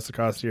 fitting, plus the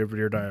cost of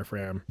your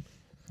diaphragm.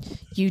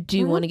 You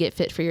do Mhm. want to get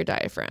fit for your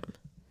diaphragm.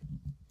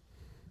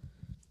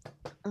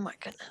 Oh my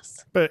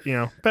goodness. But,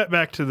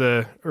 back to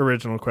the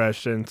original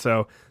question.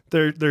 So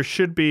there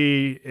should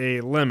be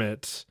a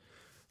limit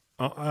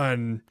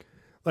on,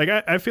 like,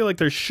 I feel like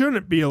there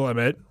shouldn't be a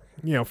limit,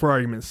 for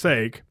argument's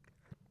sake,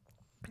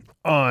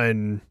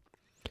 on,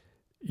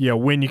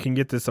 when you can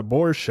get this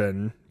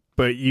abortion,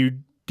 but you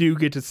do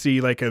get to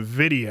see like a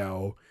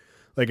video,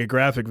 like a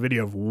graphic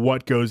video of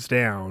what goes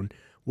down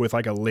with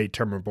like a late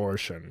term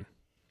abortion.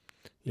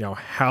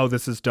 How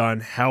this is done,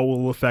 how it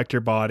will affect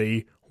your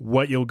body,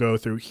 what you'll go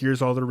through.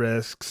 Here's all the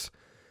risks.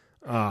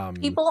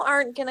 People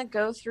aren't gonna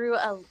go through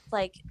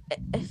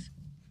if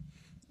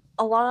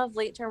a lot of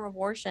late term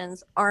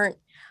abortions are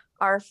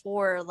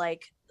for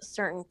like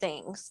certain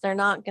things. They're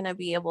not gonna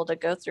be able to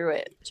go through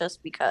it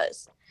just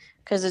because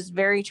it's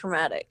very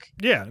traumatic.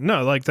 Yeah,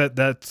 no, like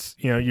that's,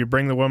 you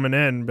bring the woman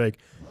in, like,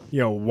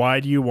 why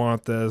do you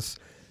want this?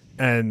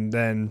 And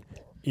then,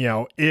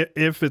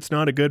 if it's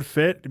not a good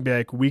fit, be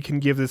like, we can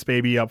give this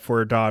baby up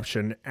for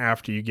adoption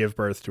after you give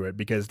birth to it,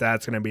 because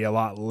that's going to be a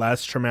lot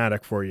less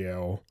traumatic for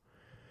you.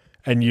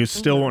 And you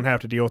still won't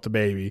have to deal with the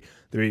baby.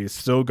 The baby's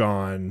still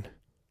gone.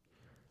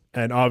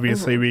 And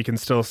obviously we can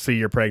still see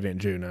you're pregnant,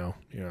 Juno,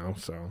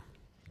 so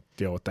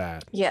deal with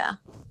that. Yeah.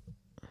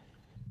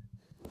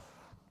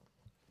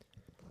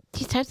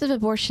 These types of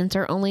abortions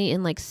are only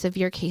in like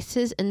severe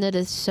cases, and that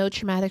is so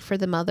traumatic for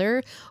the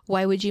mother.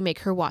 Why would you make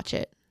her watch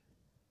it?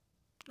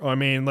 I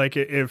mean, like,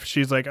 if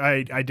she's like,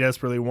 I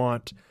desperately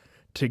want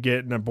to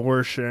get an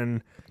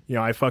abortion,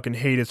 I fucking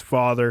hate his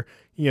father,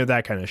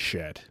 that kind of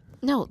shit.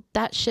 No,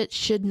 that shit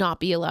should not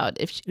be allowed.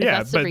 If Yeah,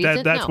 that's the but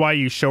reason, that's no. why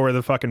you show her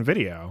the fucking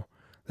video.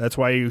 That's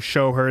why you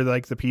show her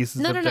like the pieces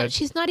No, of no. dead.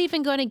 She's not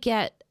even going to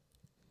get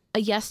a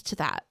yes to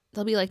that.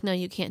 They'll be like, no,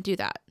 you can't do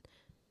that.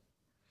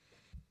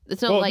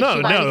 It's not Well, like no,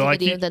 she watches no, the like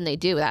video, you- then they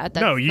do that.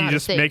 That's No, you not a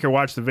just thing. make her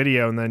watch the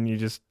video and then you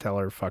just tell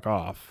her fuck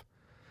off.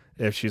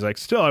 If she's like,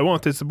 still, I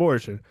want this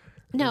abortion.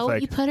 No,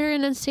 like- you put her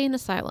in an insane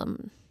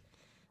asylum.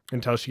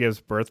 Until she gives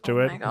birth to Oh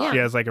it. my God. She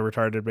has like a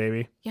retarded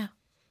baby. Yeah.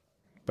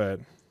 But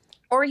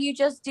Or you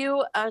just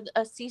do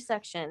a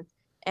C-section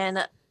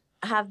and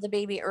have the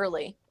baby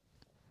early.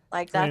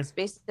 Like that's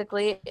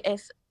basically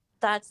if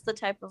that's the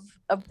type of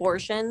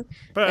abortion.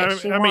 that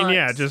she I mean,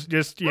 yeah, wants.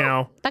 just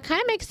That kind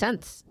of makes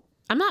sense.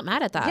 I'm not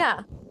mad at that.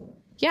 Yeah.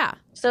 Yeah.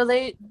 So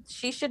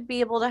she should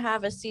be able to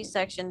have a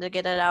C-section to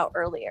get it out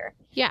earlier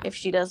Yeah. if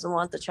she doesn't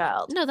want the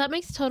child. No, that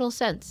makes total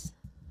sense.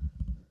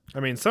 I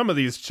mean, some of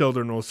these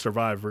children will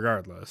survive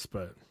regardless,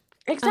 but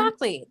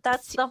Exactly.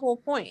 That's the whole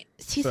point.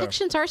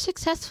 C-sections are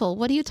successful.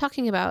 What are you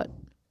talking about?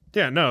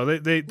 yeah, no,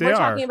 they We're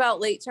are. talking about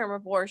late-term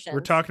abortions.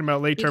 We're talking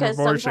about late term because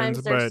abortions,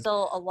 sometimes they're but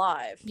still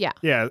alive.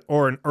 yeah,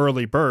 or an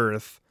early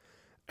birth,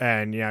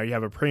 and you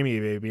have a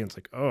preemie baby, and it's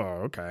like,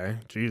 oh, okay,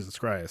 Jesus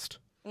Christ.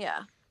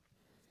 Yeah.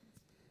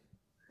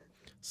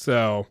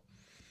 So,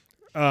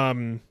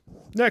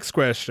 next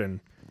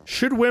question.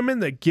 Should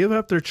women that give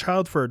up their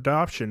child for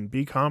adoption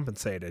be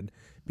compensated?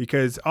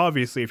 Because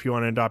obviously, if you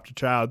want to adopt a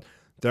child,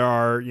 there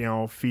are,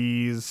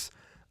 fees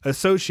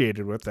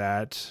associated with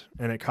that,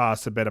 and it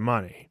costs a bit of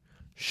money.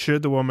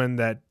 Should the woman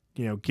that,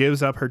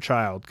 gives up her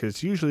child,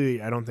 because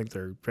usually I don't think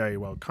they're very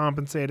well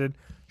compensated,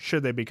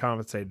 should they be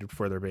compensated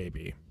for their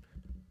baby?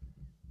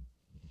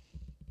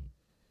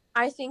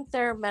 I think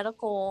their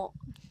medical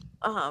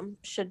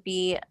should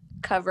be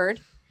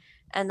covered,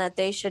 and that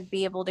they should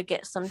be able to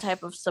get some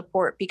type of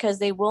support because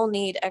they will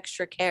need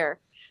extra care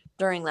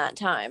during that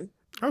time.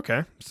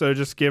 Okay, so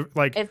just give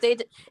If they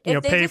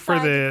pay for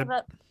decide to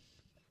the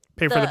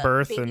give up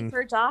birth baby and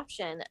for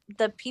adoption,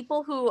 the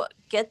people who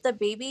get the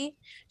baby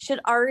should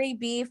already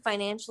be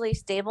financially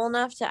stable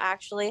enough to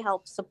actually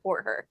help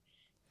support her.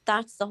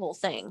 That's the whole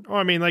thing.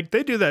 I mean, like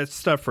they do that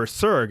stuff for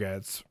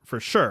surrogates for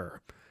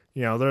sure.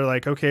 They're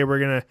like, okay, we're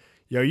gonna,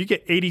 you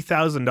get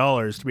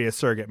 $80,000 to be a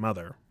surrogate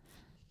mother.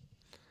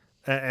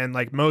 And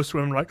like most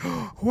women are like,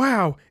 oh,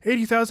 wow,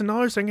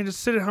 $80,000, I can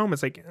just sit at home.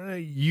 It's like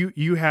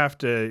you have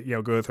to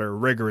go through a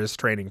rigorous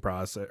training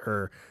process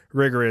or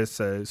rigorous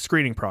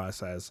screening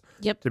process.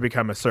 Yep. To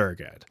become a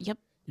surrogate. Yep.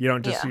 You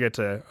don't just get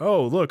to,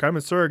 oh look, I'm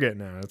a surrogate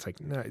now. It's like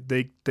no,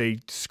 they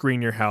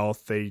screen your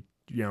health. They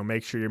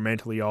make sure you're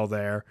mentally all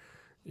there.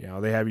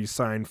 They have you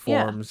sign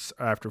forms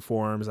after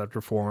forms after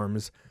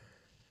forms.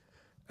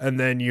 And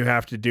then you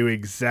have to do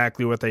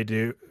exactly what they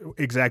do,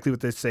 exactly what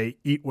they say,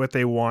 eat what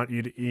they want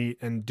you to eat,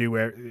 and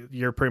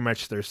you're pretty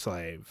much their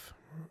slave.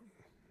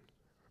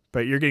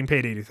 But you're getting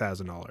paid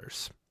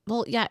 $80,000.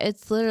 Well, yeah,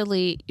 it's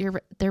literally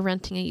they're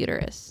renting a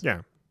uterus.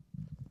 Yeah.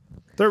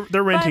 They're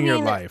renting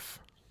your life.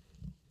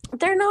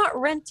 They're not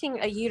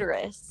renting a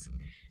uterus.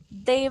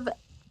 They've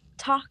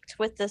talked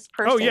with this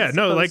person. Oh yeah,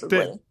 no,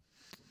 supposedly.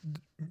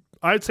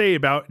 I'd say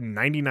about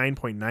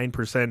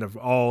 99.9% of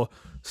all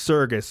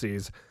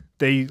surrogacies,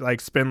 they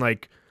spend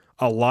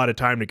a lot of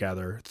time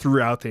together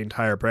throughout the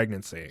entire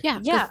pregnancy. Yeah.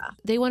 Yeah.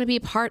 They want to be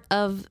a part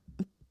of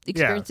the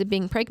experience of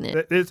being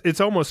pregnant. It's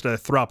almost a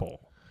throuple.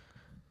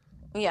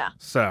 Yeah.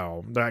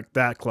 So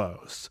that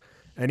close.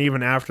 And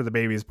even after the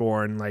baby's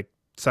born,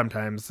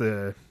 sometimes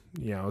the,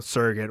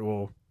 surrogate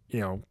will,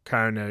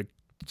 kind of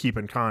keep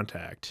in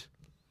contact.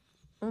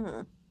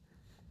 Mm-hmm.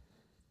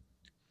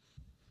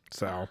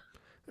 So,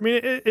 I mean,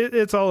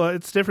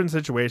 it's different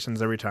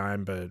situations every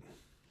time, but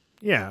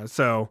yeah.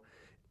 So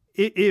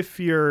if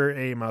you're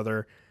a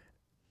mother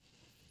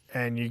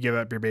and you give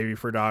up your baby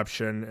for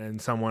adoption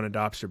and someone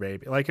adopts your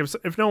baby,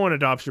 if no one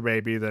adopts your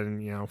baby,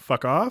 then,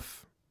 fuck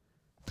off.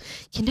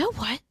 You know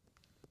what?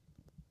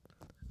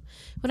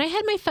 When I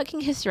had my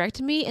fucking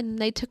hysterectomy and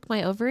they took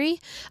my ovary,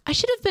 I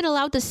should have been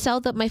allowed to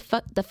sell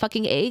the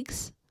fucking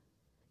eggs.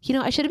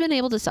 I should have been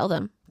able to sell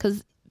them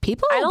because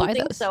people I don't buy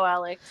think those. so,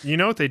 Alex. You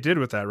know what they did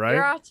with that, right?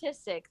 You're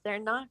autistic. They're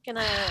not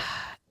gonna.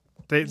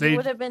 They you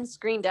would have been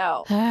screened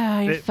out.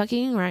 You're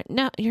fucking right.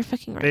 No, you're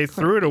fucking right. They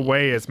threw it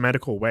away as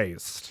medical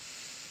waste,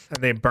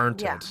 and they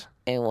burnt it.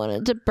 I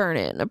wanted to burn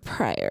it in a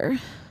prior,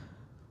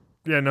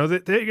 Yeah, no,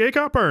 it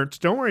got burnt.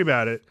 Don't worry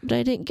about it. but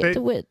I didn't get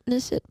to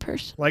witness it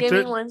personally. Give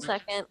me 1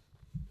 second.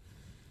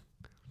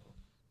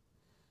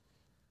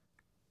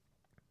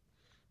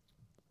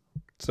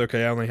 It's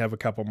okay. I only have a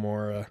couple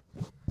more.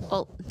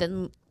 Well,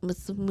 then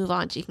let's move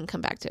on so you can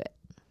come back to it.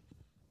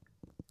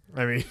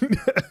 I mean,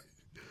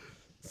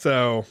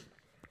 so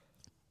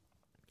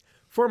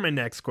for my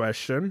next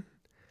question,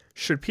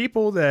 should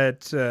people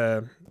have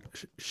to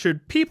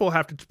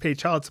pay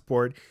child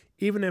support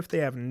even if they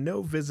have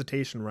no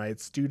visitation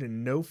rights due to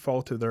no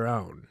fault of their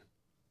own?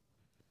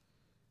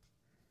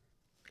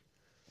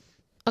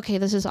 Okay,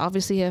 this is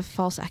obviously a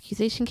false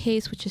accusation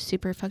case, which is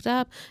super fucked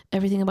up.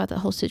 Everything about the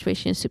whole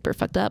situation is super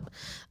fucked up.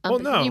 Well,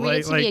 but no, can you read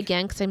it to me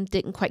again because I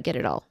didn't quite get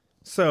it all.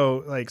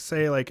 So,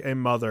 say a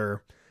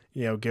mother,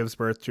 gives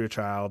birth to a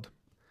child,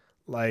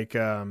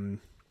 for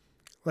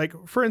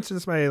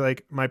instance,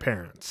 my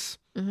parents.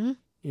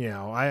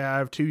 Mm-hmm. I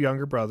have two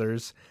younger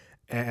brothers,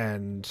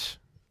 and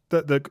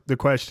the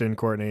question,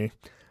 Courtney,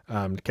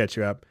 to catch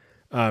you up.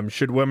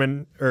 Should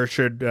women or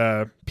should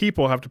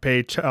people have to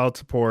pay child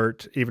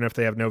support even if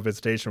they have no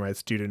visitation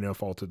rights due to no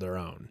fault of their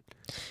own?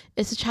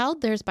 Is the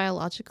child theirs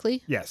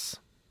biologically? Yes.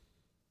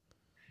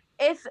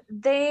 If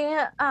they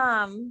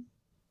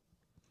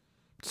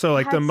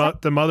So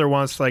the mother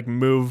wants to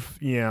move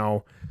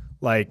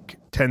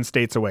 10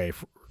 states away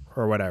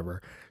or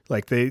whatever.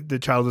 The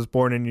child was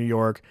born in New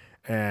York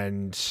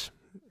and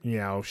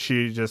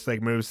she just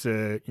moves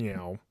to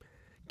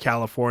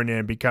California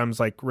and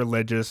becomes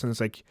religious, and it's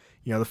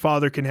the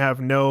father can have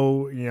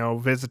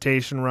no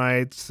visitation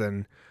rights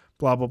and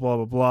blah blah blah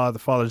blah blah. The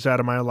father's out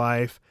of my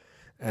life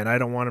and I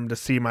don't want him to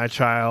see my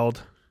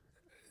child.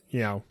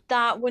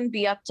 That wouldn't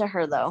be up to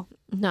her though.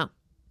 No.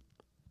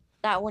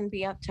 That wouldn't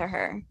be up to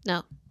her.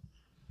 No.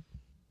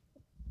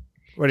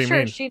 What do you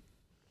mean? She'd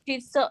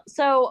still,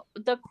 so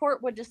the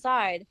court would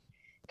decide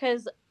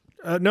because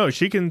no,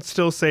 she can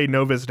still say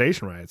no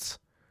visitation rights.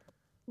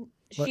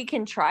 she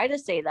can try to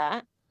say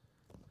that.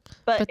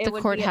 But the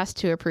court has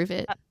to approve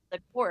it. The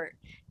court.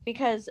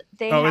 because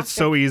they Oh, have it's to.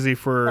 so easy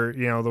for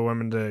the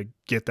women to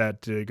get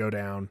that to go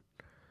down.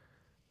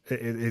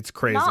 It's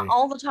crazy. Not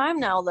all the time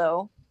now,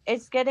 though.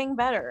 It's getting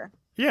better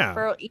Yeah.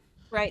 for equal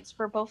rights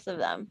for both of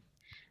them.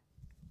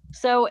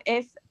 So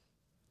if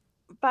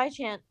by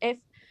chance, if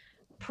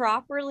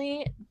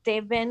properly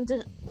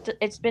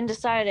it's been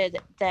decided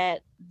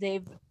that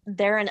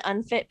they're an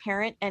unfit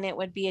parent and it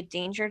would be a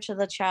danger to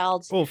the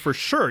child's Oh, for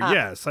sure.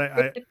 Yes.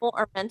 I physical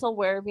or mental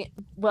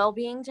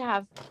well-being to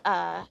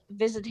have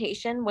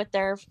visitation with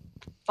their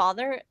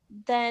father,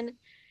 then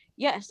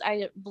yes,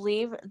 I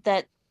believe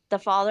that the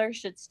father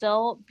should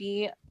still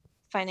be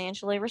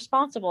financially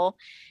responsible,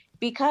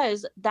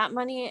 because that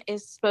money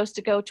is supposed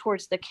to go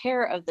towards the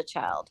care of the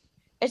child.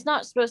 It's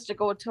not supposed to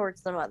go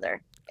towards the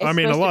mother. I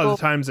mean, a lot of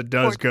the times it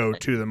does towards go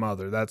to the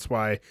mother. That's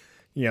why,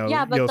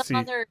 yeah, but you'll the see.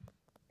 mother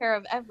takes care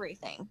of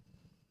everything.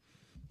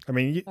 I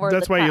mean, for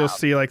that's the why you'll child.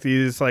 see like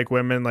these like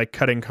women like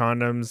cutting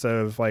condoms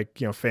of like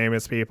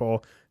famous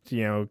people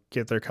to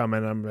get their cum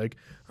in. I'm like,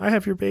 I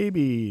have your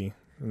baby.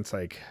 And it's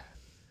like,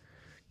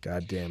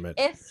 God damn it.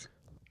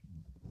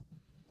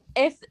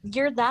 If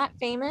you're that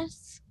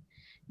famous,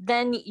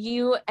 then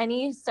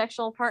any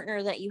sexual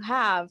partner that you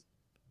have,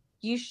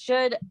 you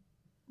should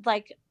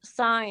like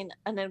sign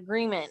an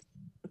agreement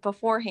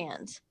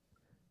beforehand.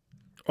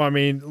 Well, I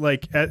mean,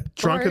 like at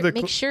drunk Or at the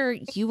make sure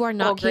you are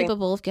not Agreement.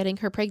 capable of getting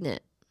her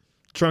pregnant.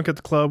 drunk at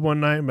the club one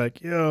night. I'm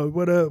like, yo,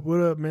 what up,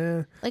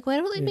 man? Like, why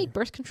don't they Yeah. make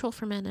birth control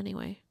for men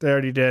anyway? They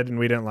already did, and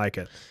we didn't like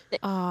it.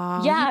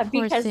 Aw, Yeah, you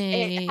poor because it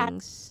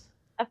things.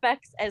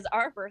 Effects as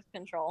our birth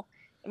control.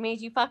 It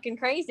made you fucking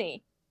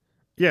crazy.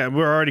 Yeah,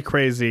 we're already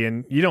crazy,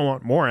 and you don't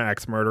want more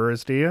axe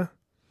murderers, do you?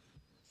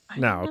 I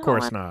No, don't of know.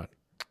 course not.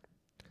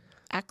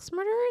 Axe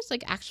murderers?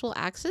 Like actual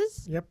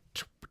axes? Yep.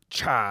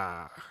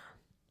 Cha.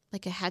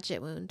 Like a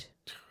hatchet wound.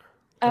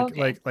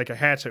 Okay. Like a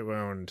hatchet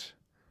wound.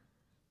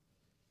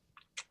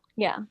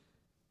 Yeah.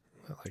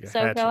 Like a So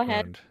hatchet go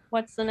ahead. wound.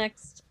 What's the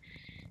next?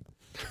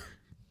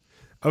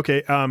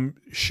 Okay.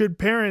 Should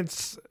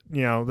parents,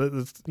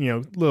 that's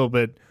a little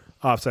bit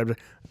off subject,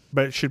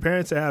 but should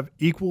parents have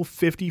equal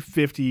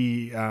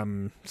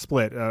 50-50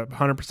 split, 100%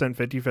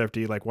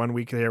 50-50, like 1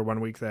 week there, 1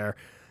 week there?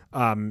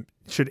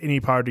 Should any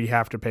party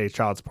have to pay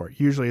child support?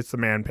 Usually it's the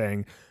man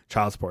paying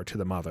child support to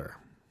the mother.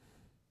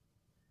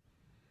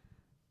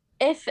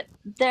 If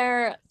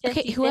they're 50-50,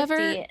 Okay,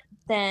 whoever-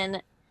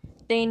 then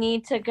they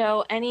need to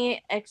go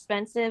any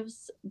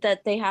expenses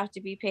that they have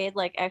to be paid,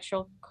 like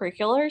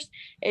extracurriculars.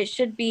 It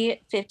should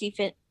be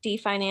 50-50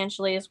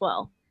 financially as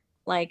well.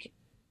 Like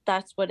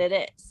that's what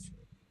it is.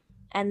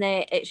 And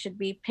it should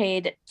be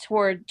paid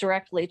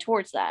directly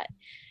towards that.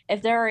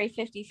 If they're already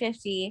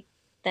 50-50,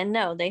 then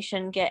no, they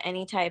shouldn't get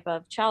any type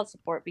of child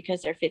support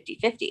because they're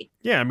 50-50.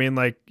 Yeah, I mean,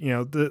 like,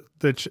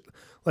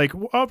 like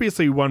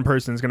obviously one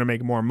person's going to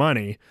make more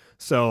money.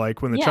 So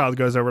like when the Yeah. child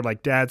goes over to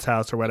like dad's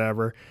house or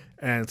whatever,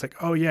 and it's like,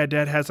 oh yeah,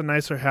 dad has a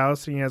nicer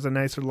house and he has a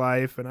nicer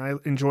life, and I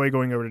enjoy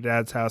going over to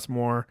dad's house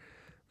more.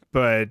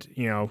 But,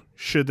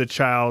 should the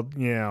child,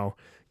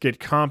 get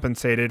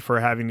compensated for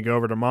having to go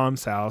over to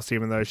mom's house,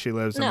 even though she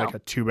lives in No. like a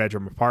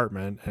 2-bedroom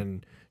apartment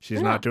and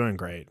she's No. not doing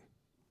great?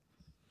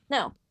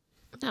 No.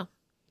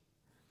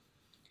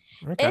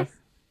 Okay. If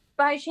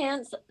by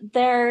chance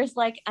there's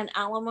like an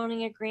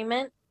alimony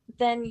agreement,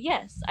 then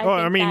yes.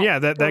 I mean, yeah,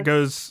 that goes-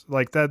 goes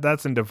like that.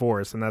 That's in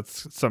divorce, and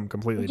that's something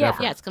completely Yeah.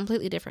 different. Yeah, it's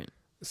completely different.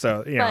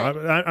 So,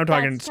 But I'm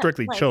talking that's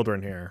strictly like-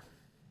 children here.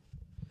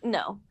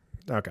 No,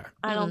 Okay.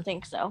 I don't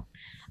think so.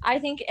 I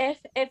think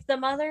if the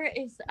mother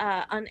is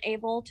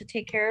unable to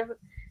take care of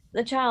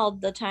the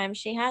child the time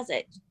she has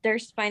it,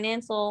 there's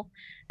financial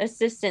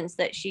assistance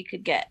that she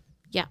could get.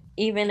 Yeah.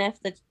 Even if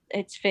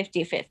it's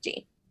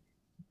 50-50.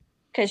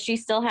 Because she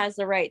still has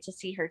the right to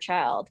see her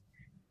child,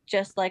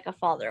 just like a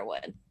father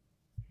would.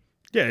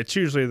 Yeah, it's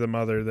usually the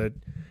mother that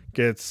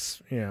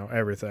gets,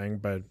 everything,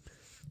 but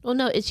Well,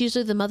 no, it's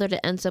usually the mother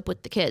that ends up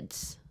with the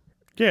kids.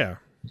 yeah.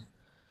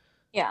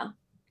 Yeah.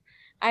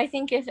 I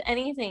think if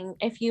anything,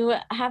 if you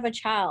have a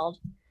child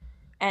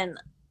and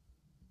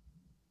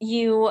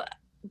you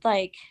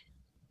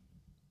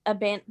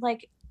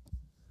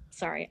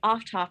sorry,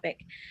 off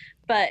topic,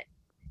 but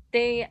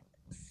they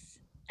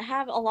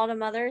have a lot of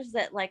mothers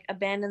that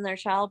abandon their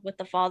child with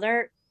the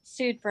father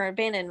sued for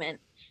abandonment.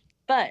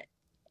 But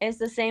it's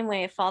the same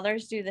way. If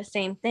fathers do the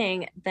same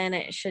thing, then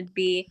it should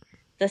be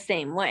the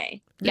same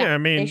way. Yeah, I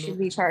mean, They should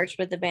be charged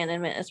with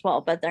abandonment as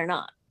well, but they're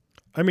not.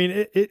 I mean,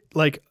 it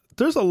like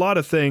there's a lot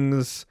of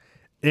things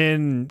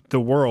in the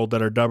world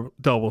that are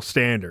double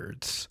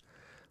standards.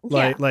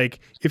 Like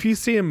if you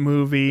see a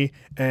movie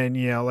and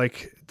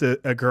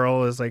a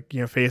girl is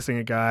facing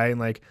a guy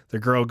and the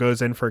girl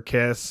goes in for a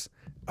kiss,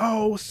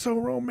 oh, so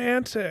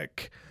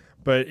romantic.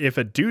 But if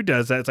a dude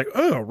does that, it's like,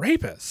 oh,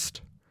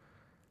 rapist.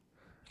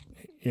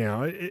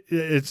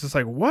 It's just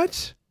like,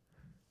 what?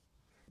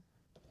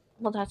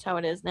 Well, that's how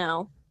it is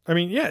now. I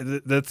mean, yeah,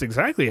 that's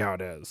exactly how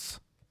it is.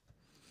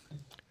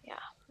 Yeah,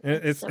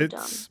 It's so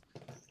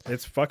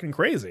it's fucking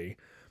crazy.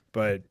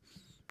 But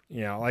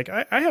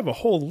I have a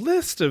whole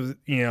list of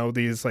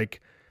these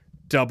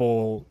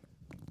double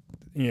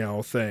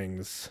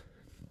things.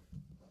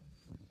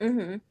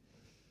 Mm-hmm.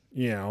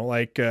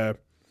 Like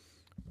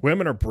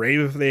women are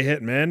brave if they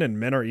hit men, and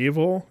men are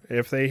evil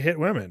if they hit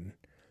women.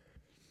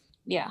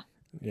 Yeah.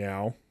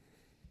 And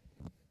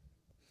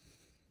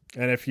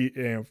if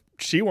if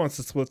she wants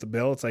to split the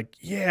bill, it's like,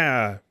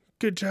 yeah,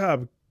 good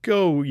job,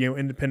 go,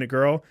 independent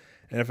girl.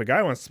 And if a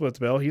guy wants to split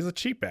the bill, he's a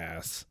cheap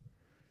ass.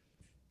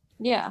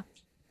 Yeah.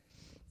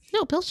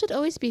 No, bills should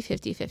always be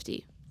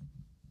 50-50.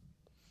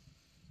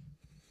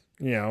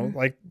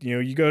 Like,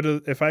 you go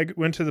to, if I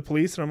went to the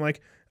police and I'm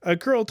like, a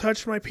girl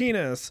touched my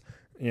penis,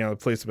 the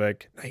police would be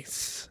like,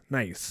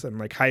 nice. And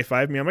like high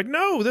five me. I'm like,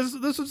 no,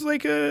 this was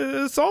like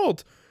a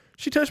assault.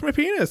 She touched my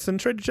penis and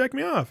tried to check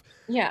me off.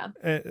 Yeah.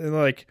 And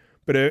like,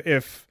 but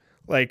if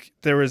like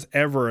there was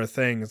ever a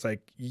thing, it's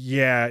like,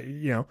 yeah,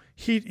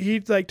 he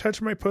like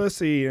touched my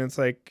pussy, and it's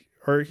like,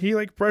 or he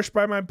like brushed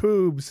by my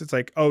boobs. It's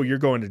like, oh, you're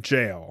going to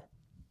jail.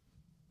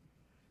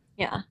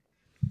 Yeah.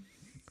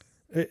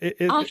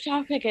 Off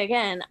topic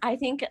again. I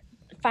think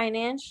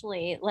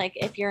financially, like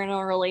if you're in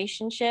a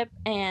relationship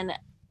and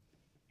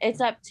it's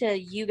up to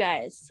you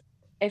guys,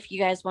 if you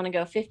guys want to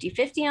go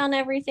 50-50 on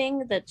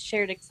everything that's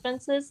shared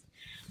expenses,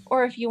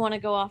 or if you want to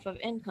go off of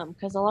income,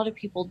 because a lot of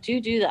people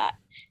do that.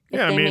 If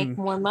they make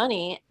more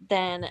money,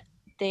 then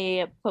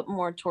they put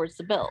more towards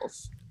the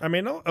bills. I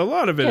mean, a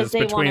lot of it is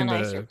between they want a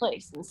nicer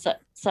place and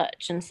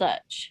such and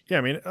such. Yeah,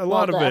 I mean, a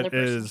lot of it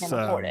is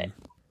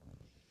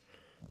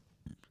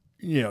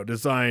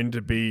designed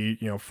to be,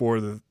 for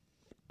the,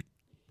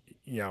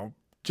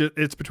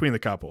 it's between the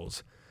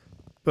couples.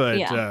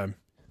 But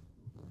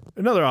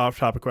another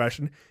off-topic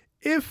question: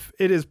 if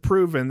it is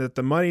proven that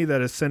the money that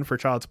is sent for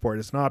child support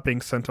is not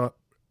being sent on,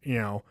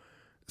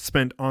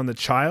 spent on the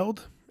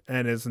child,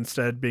 and is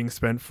instead being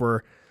spent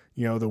for,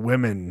 the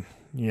women,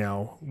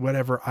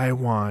 whatever I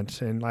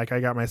want, and like I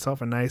got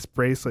myself a nice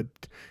bracelet,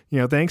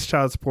 thanks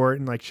child support,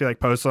 and like she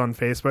like posted on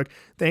Facebook,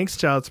 thanks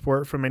child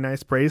support for my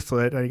nice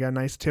bracelet, I got a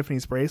nice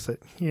Tiffany's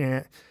bracelet.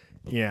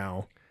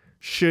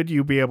 Should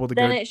you be able to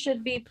then it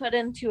should be put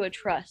into a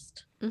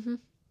trust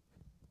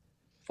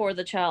for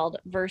the child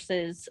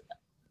versus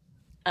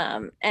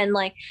and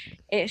like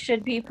it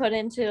should be put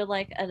into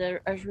like a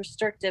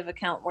restrictive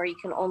account where you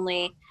can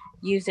only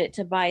use it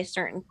to buy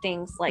certain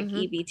things, like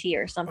EBT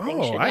or something.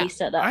 Be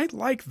set up. I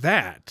like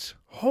that.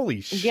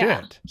 Holy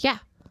shit. Yeah.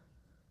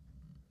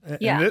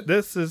 And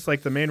this is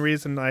like the main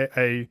reason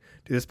I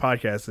do this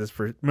podcast, is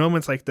for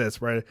moments like this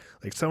where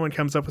like someone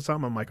comes up with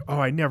something, I'm like, oh,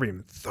 I never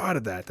even thought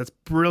of that. That's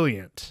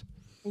brilliant.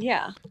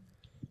 Yeah.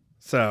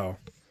 So,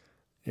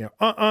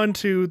 on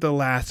to the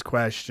last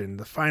question,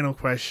 the final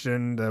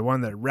question, the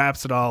one that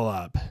wraps it all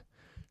up.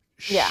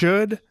 Yeah.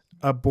 Should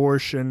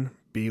abortion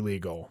be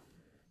legal?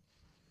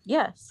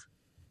 Yes.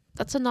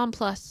 That's a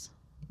non-plus.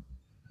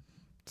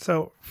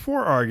 So,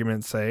 for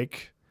argument's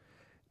sake,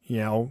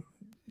 once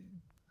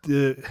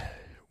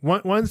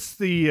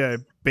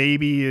the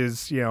baby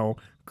is,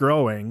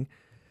 growing,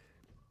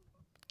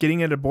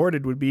 getting it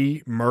aborted would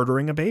be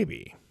murdering a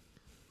baby.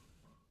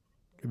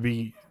 It'd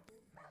be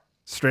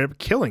straight up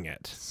killing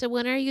it. So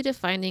when are you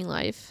defining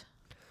life?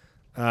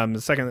 The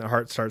second the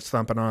heart starts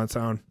thumping on its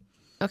own.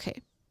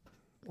 Okay.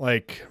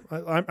 Like,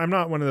 I'm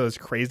not one of those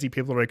crazy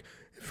people who are like,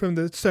 from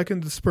the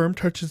second the sperm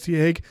touches the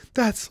egg,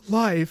 that's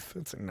life.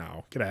 It's like,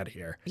 no, get out of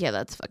here. Yeah,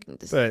 that's fucking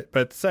disgusting.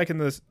 But the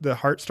second the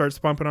heart starts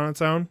pumping on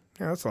its own,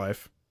 yeah, that's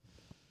life.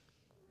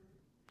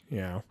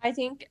 Yeah. I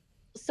think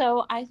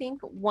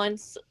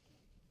once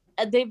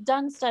they've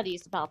done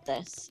studies about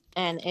this,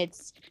 and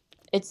it's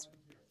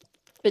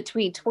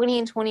between 20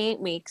 and 28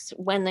 weeks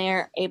when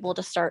they're able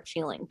to start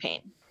feeling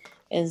pain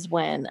is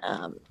when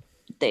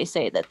they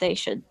say that they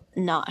should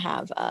not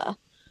have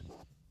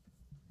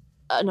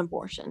an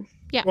abortion.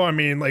 Yeah. Well, I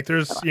mean, like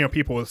there's,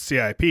 people with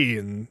CIP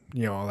and,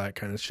 all that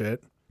kind of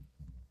shit.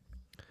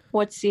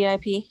 What's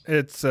CIP?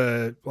 It's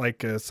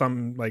like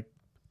some like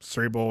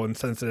cerebral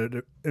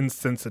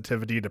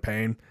insensitivity to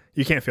pain.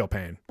 You can't feel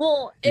pain.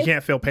 Well, you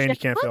can't feel pain. You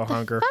can't feel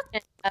hunger.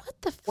 What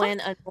the fuck?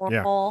 When a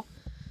normal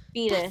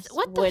fetus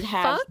would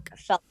have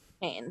felt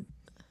pain.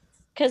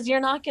 Because you're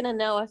not going to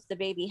know if the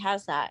baby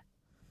has that.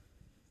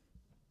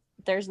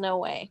 There's no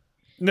way.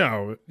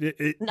 No.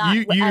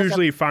 You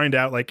usually find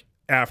out like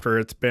after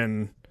it's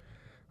been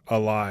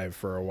alive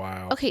for a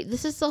while. Okay,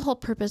 this is the whole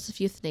purpose of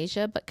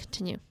euthanasia, but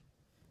continue.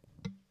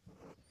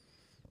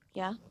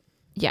 Yeah.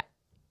 Yeah.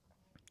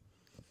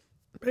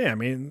 But yeah, I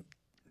mean,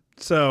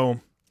 so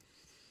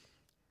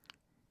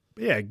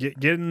yeah,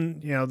 getting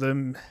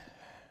them.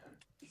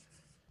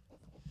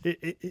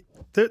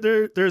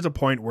 There's a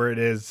point where it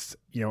is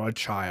a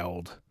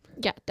child.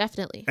 Yeah,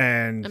 definitely.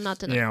 And I'm not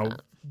denying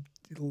that.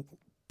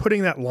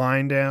 Putting that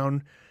line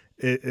down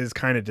is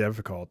kind of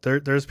difficult.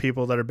 There's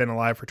people that have been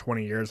alive for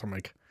 20 years. I'm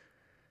like,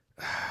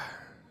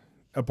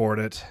 abort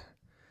it.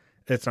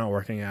 It's not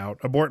working out.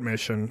 Abort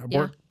mission.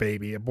 Abort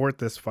baby. Abort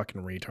this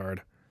fucking retard.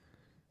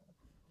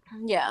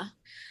 Yeah.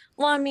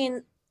 Well, I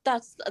mean,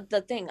 that's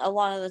the thing. A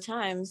lot of the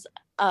times,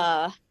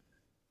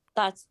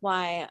 that's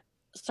why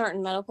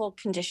certain medical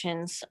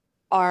conditions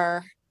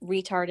are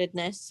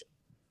retardedness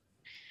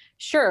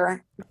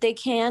sure, they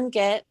can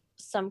get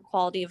some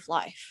quality of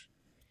life,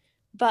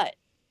 but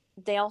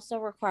they also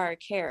require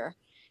care,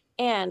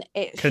 and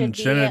it should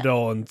be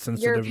Congenital and your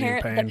sensitivity to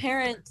parent. The pain.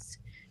 parents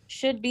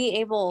should be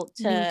able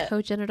You mean to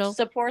congenital?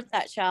 support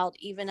that child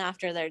even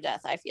after their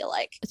death. I feel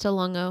like. It's a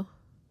long O.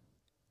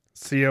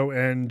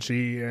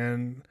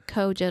 CONGN.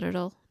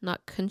 Cogenital,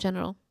 not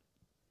congenital.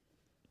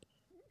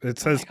 It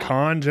says God.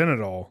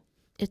 congenital.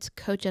 It's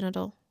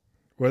cogenital.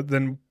 What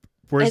then?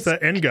 Where's It's-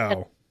 the N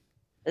go?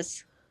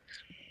 It's,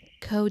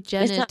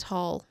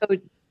 Cogenital.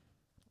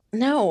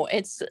 no,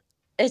 it's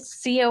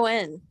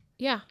CON.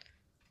 Yeah.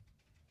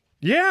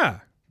 Yeah.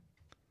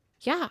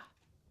 Yeah.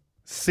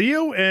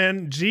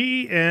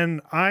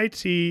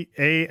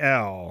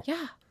 CONGNITAL.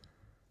 Yeah.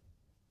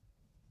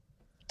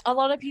 A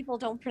lot of people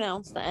don't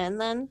pronounce the N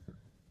then,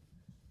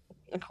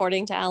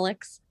 according to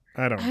Alex.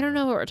 I don't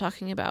know what we're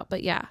talking about,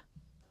 but yeah.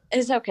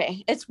 It's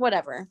okay. It's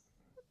whatever.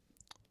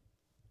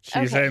 She's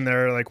Okay. sitting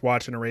there like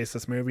watching a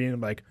racist movie and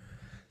I'm like,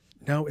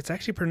 no, it's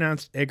actually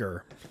pronounced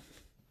Igor.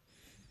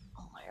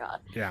 Oh my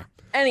god. Yeah.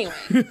 Anyway,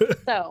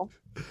 so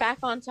back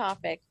on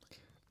topic.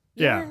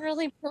 Yeah. You're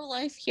really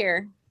pro-life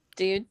here,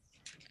 dude.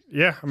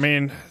 Yeah. I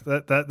mean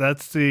that's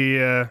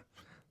the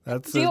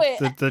that's Do it.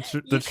 the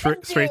You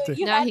couldn't do straight it. thing.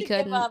 You No, had he to give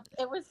couldn't. up.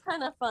 It was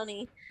kind of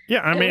funny. Yeah.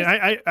 I It mean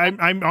was-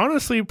 I'm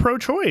honestly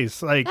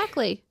pro-choice. Like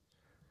Exactly.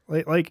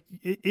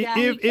 Yeah,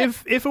 he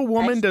if a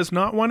woman does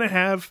not want to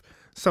have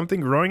something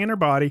growing in her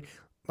body,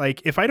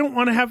 like if I don't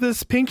want to have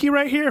this pinky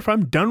right here, if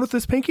I'm done with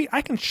this pinky,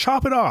 I can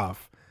chop it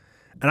off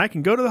and I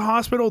can go to the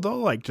hospital. They'll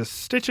like just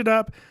stitch it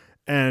up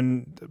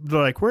and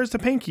they're like, where's the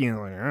pinky? And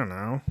I'm like, I don't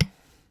know.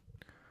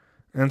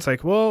 And it's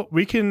like, well,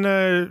 we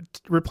can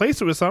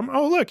replace it with something.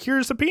 Oh, look,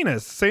 here's a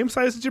penis, same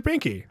size as your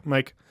pinky. I'm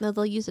like, No,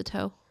 they'll use a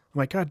toe.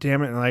 God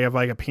damn it. And I have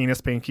like a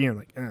penis pinky. I'm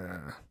like,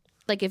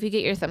 Like if you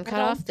get your thumb cut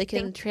don't off, they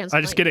can think- transplant.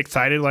 I just get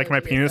excited like your my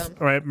thumb,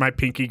 penis, my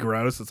pinky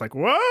grows. It's like,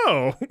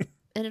 whoa.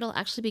 and it'll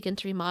actually begin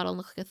to remodel and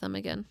look like a thumb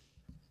again.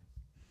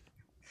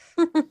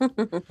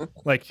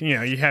 Like, you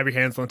know, you have your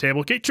hands on the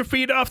table. Get your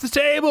feet off the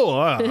table.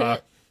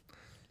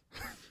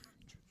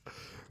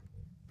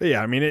 But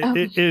yeah, I mean,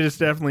 it is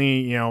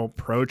definitely, you know,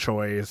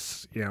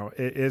 pro-choice. You know,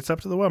 it's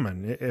up to the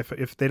woman.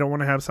 If they don't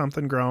want to have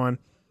something growing,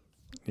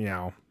 you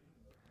know.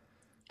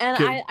 And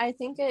Good. I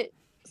think it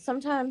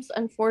sometimes,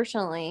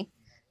 unfortunately,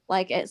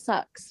 like it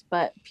sucks,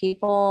 but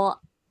people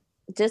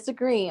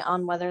disagree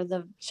on whether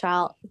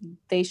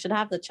they should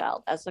have the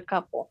child as a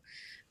couple.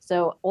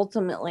 So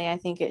ultimately, I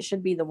think it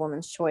should be the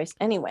woman's choice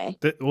anyway.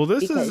 Well,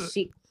 this Because is,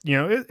 she, you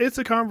know, it's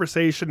a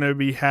conversation to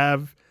be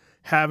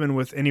having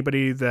with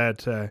anybody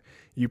that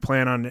you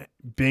plan on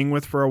being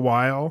with for a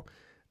while.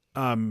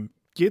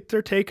 Get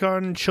their take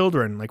on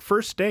children, like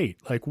first date.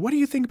 Like, what do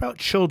you think about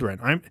children?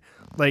 I'm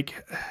like,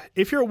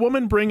 if you're a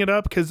woman, bring it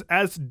up, because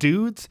as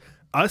dudes,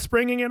 us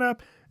bringing it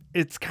up,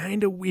 it's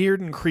kind of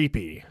weird and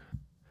creepy.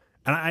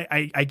 And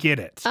I get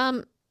it.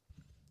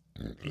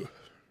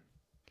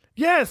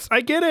 Yes,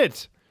 I get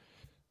it.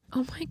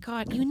 Oh my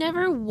god, you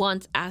never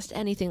once asked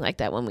anything like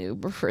that when we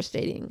were first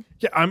dating.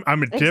 Yeah, I'm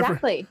a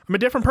exactly. I'm a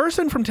different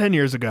person from 10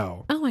 years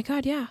ago. Oh my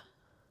god, yeah.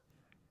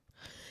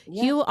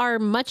 Yeah. You are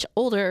much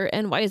older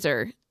and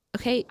wiser.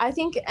 Okay. I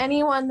think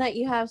anyone that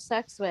you have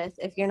sex with,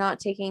 if you're not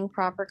taking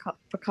proper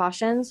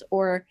precautions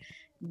or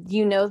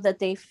you know that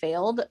they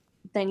failed,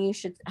 then you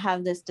should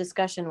have this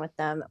discussion with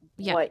them,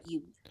 Yeah. what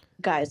you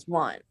guys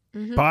want.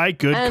 Mhm. Buy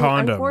good And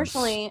condoms.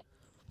 unfortunately,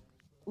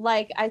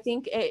 like I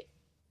think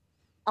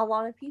a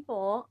lot of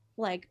people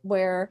like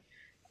wear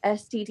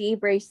STD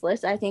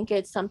bracelets. I think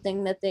it's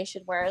something that they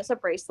should wear as a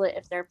bracelet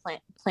if they're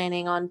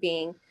planning on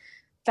being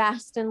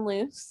fast and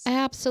loose.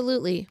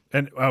 Absolutely.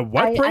 And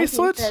what I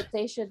bracelet? think that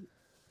they should.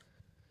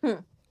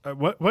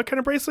 What kind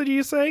of bracelet do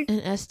you say? An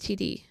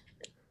STD.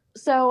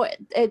 So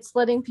it's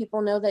letting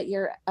people know that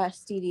you're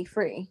STD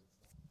free.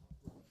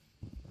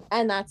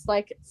 And that's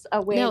like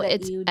a way No, that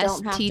it's you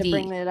don't have to STD.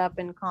 bring it up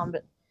in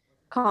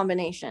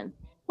combination.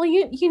 Well,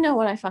 you know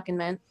what I fucking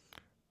meant.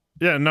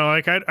 Yeah, no,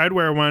 like I'd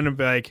wear one of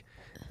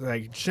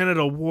like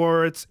genital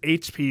warts,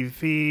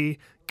 HPV,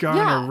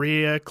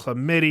 gonorrhea,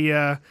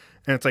 chlamydia,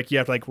 and it's like you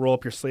have to like roll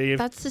up your sleeve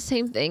That's the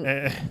same thing.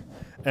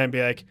 and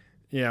be like,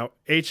 you know,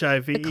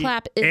 HIV The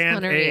clap is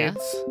and gonorrhea.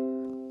 AIDS.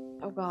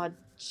 Oh God,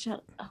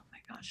 shut! Oh my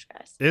gosh,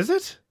 guys. Is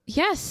it?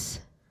 Yes.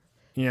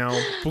 You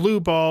know, blue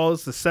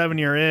balls, the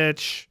 7-year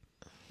itch.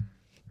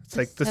 It's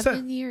like the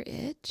 7-year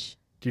itch?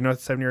 Do you know what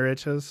the 7-year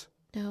itch is?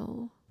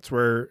 No. It's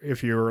where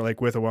if you were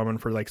like with a woman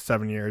for like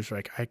 7 years, you're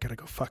like, I gotta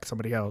go fuck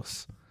somebody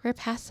else. We're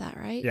past that,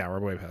 right? Yeah, we're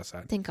way past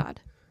that. Thank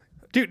God.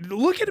 Dude,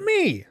 look at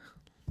me.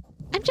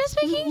 I'm just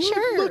making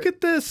sure. Look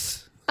at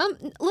this.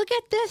 Look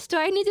at this. Do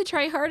I need to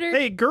try harder?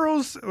 Hey,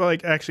 girls,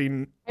 like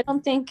actually, I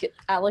don't think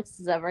Alex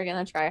is ever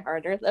gonna try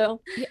harder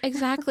though. Yeah,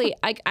 exactly.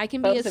 I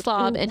can be a Both of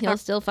slob you and he'll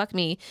still fuck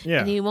me. yeah,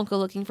 And he won't go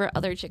looking for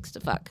other chicks to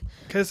fuck.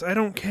 because I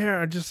don't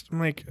care. I'm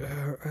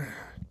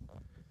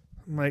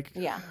like,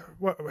 Yeah.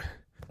 what?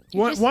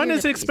 You're One, just one here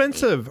is to please me.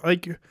 expensive.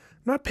 Like, I'm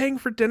not paying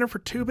for dinner for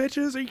 2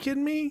 bitches. Are you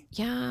kidding me?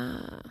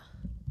 Yeah.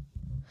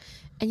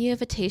 And you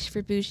have a taste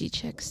for bougie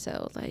chicks,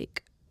 so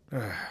like,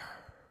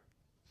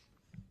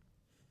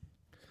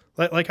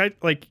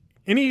 like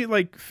any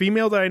like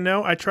female that I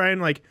know, I try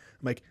and like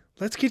I'm like,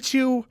 let's get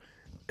you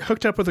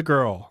hooked up with a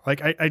girl.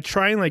 Like I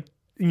try and like,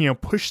 you know,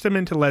 push them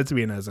into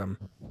lesbianism.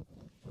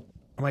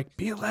 I'm like,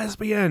 be a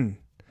lesbian.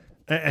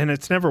 And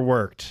it's never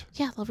worked.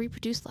 Yeah, they'll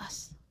reproduce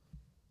less.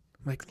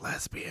 I'm like,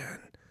 lesbian.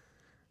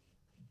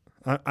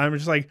 I'm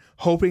just like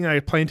hoping I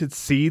planted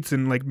seeds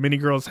in like many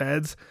girls'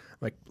 heads. I'm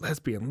like,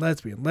 lesbian,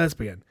 lesbian,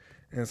 lesbian.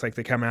 And it's like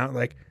they come out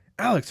like,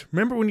 Alex,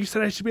 remember when you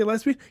said I should be a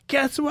lesbian?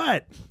 Guess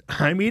what?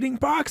 I'm eating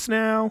box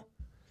now.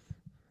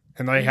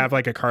 And I have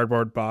like a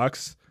cardboard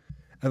box.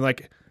 And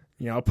like,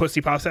 you know, a pussy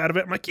pops out of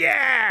it. I'm like,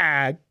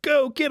 yeah,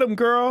 go get him,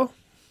 girl.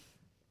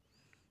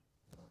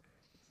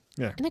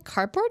 Yeah. In a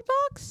cardboard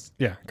box?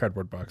 Yeah,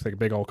 cardboard box. Like a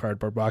big old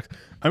cardboard box.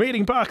 I'm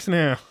eating box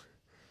now.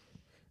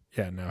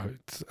 Yeah, no,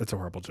 it's a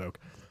horrible joke.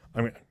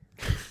 I mean,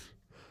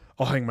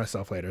 I'll hang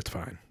myself later. It's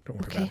fine. Don't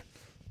worry about Okay. it.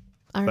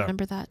 I'll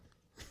remember that.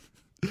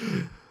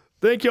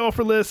 Thank you all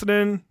for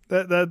listening.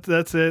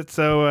 That's it.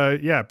 So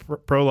yeah,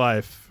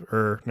 pro-life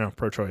or no,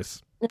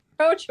 pro-choice.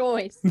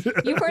 Pro-choice.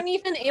 You weren't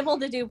even able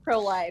to do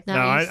pro-life. No,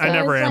 No, I So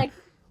never it's am. like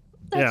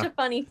such Yeah. a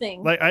funny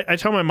thing. Like I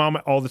tell my mom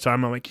all the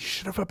time. I'm like, you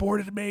should have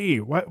aborted me.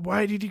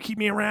 Why did you keep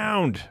me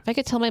around? If I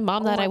could tell my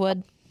mom that, I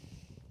would.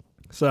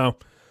 So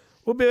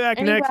we'll be back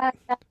anyway,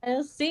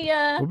 next. see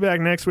ya. We'll be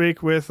back next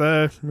week with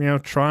you know,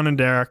 Tron and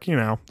Derek. You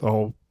know, the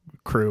whole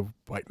crew,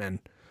 white men,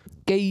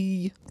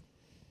 Gay.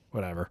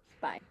 whatever.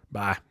 Bye.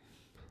 Bye.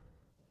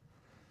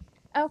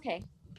 Okay.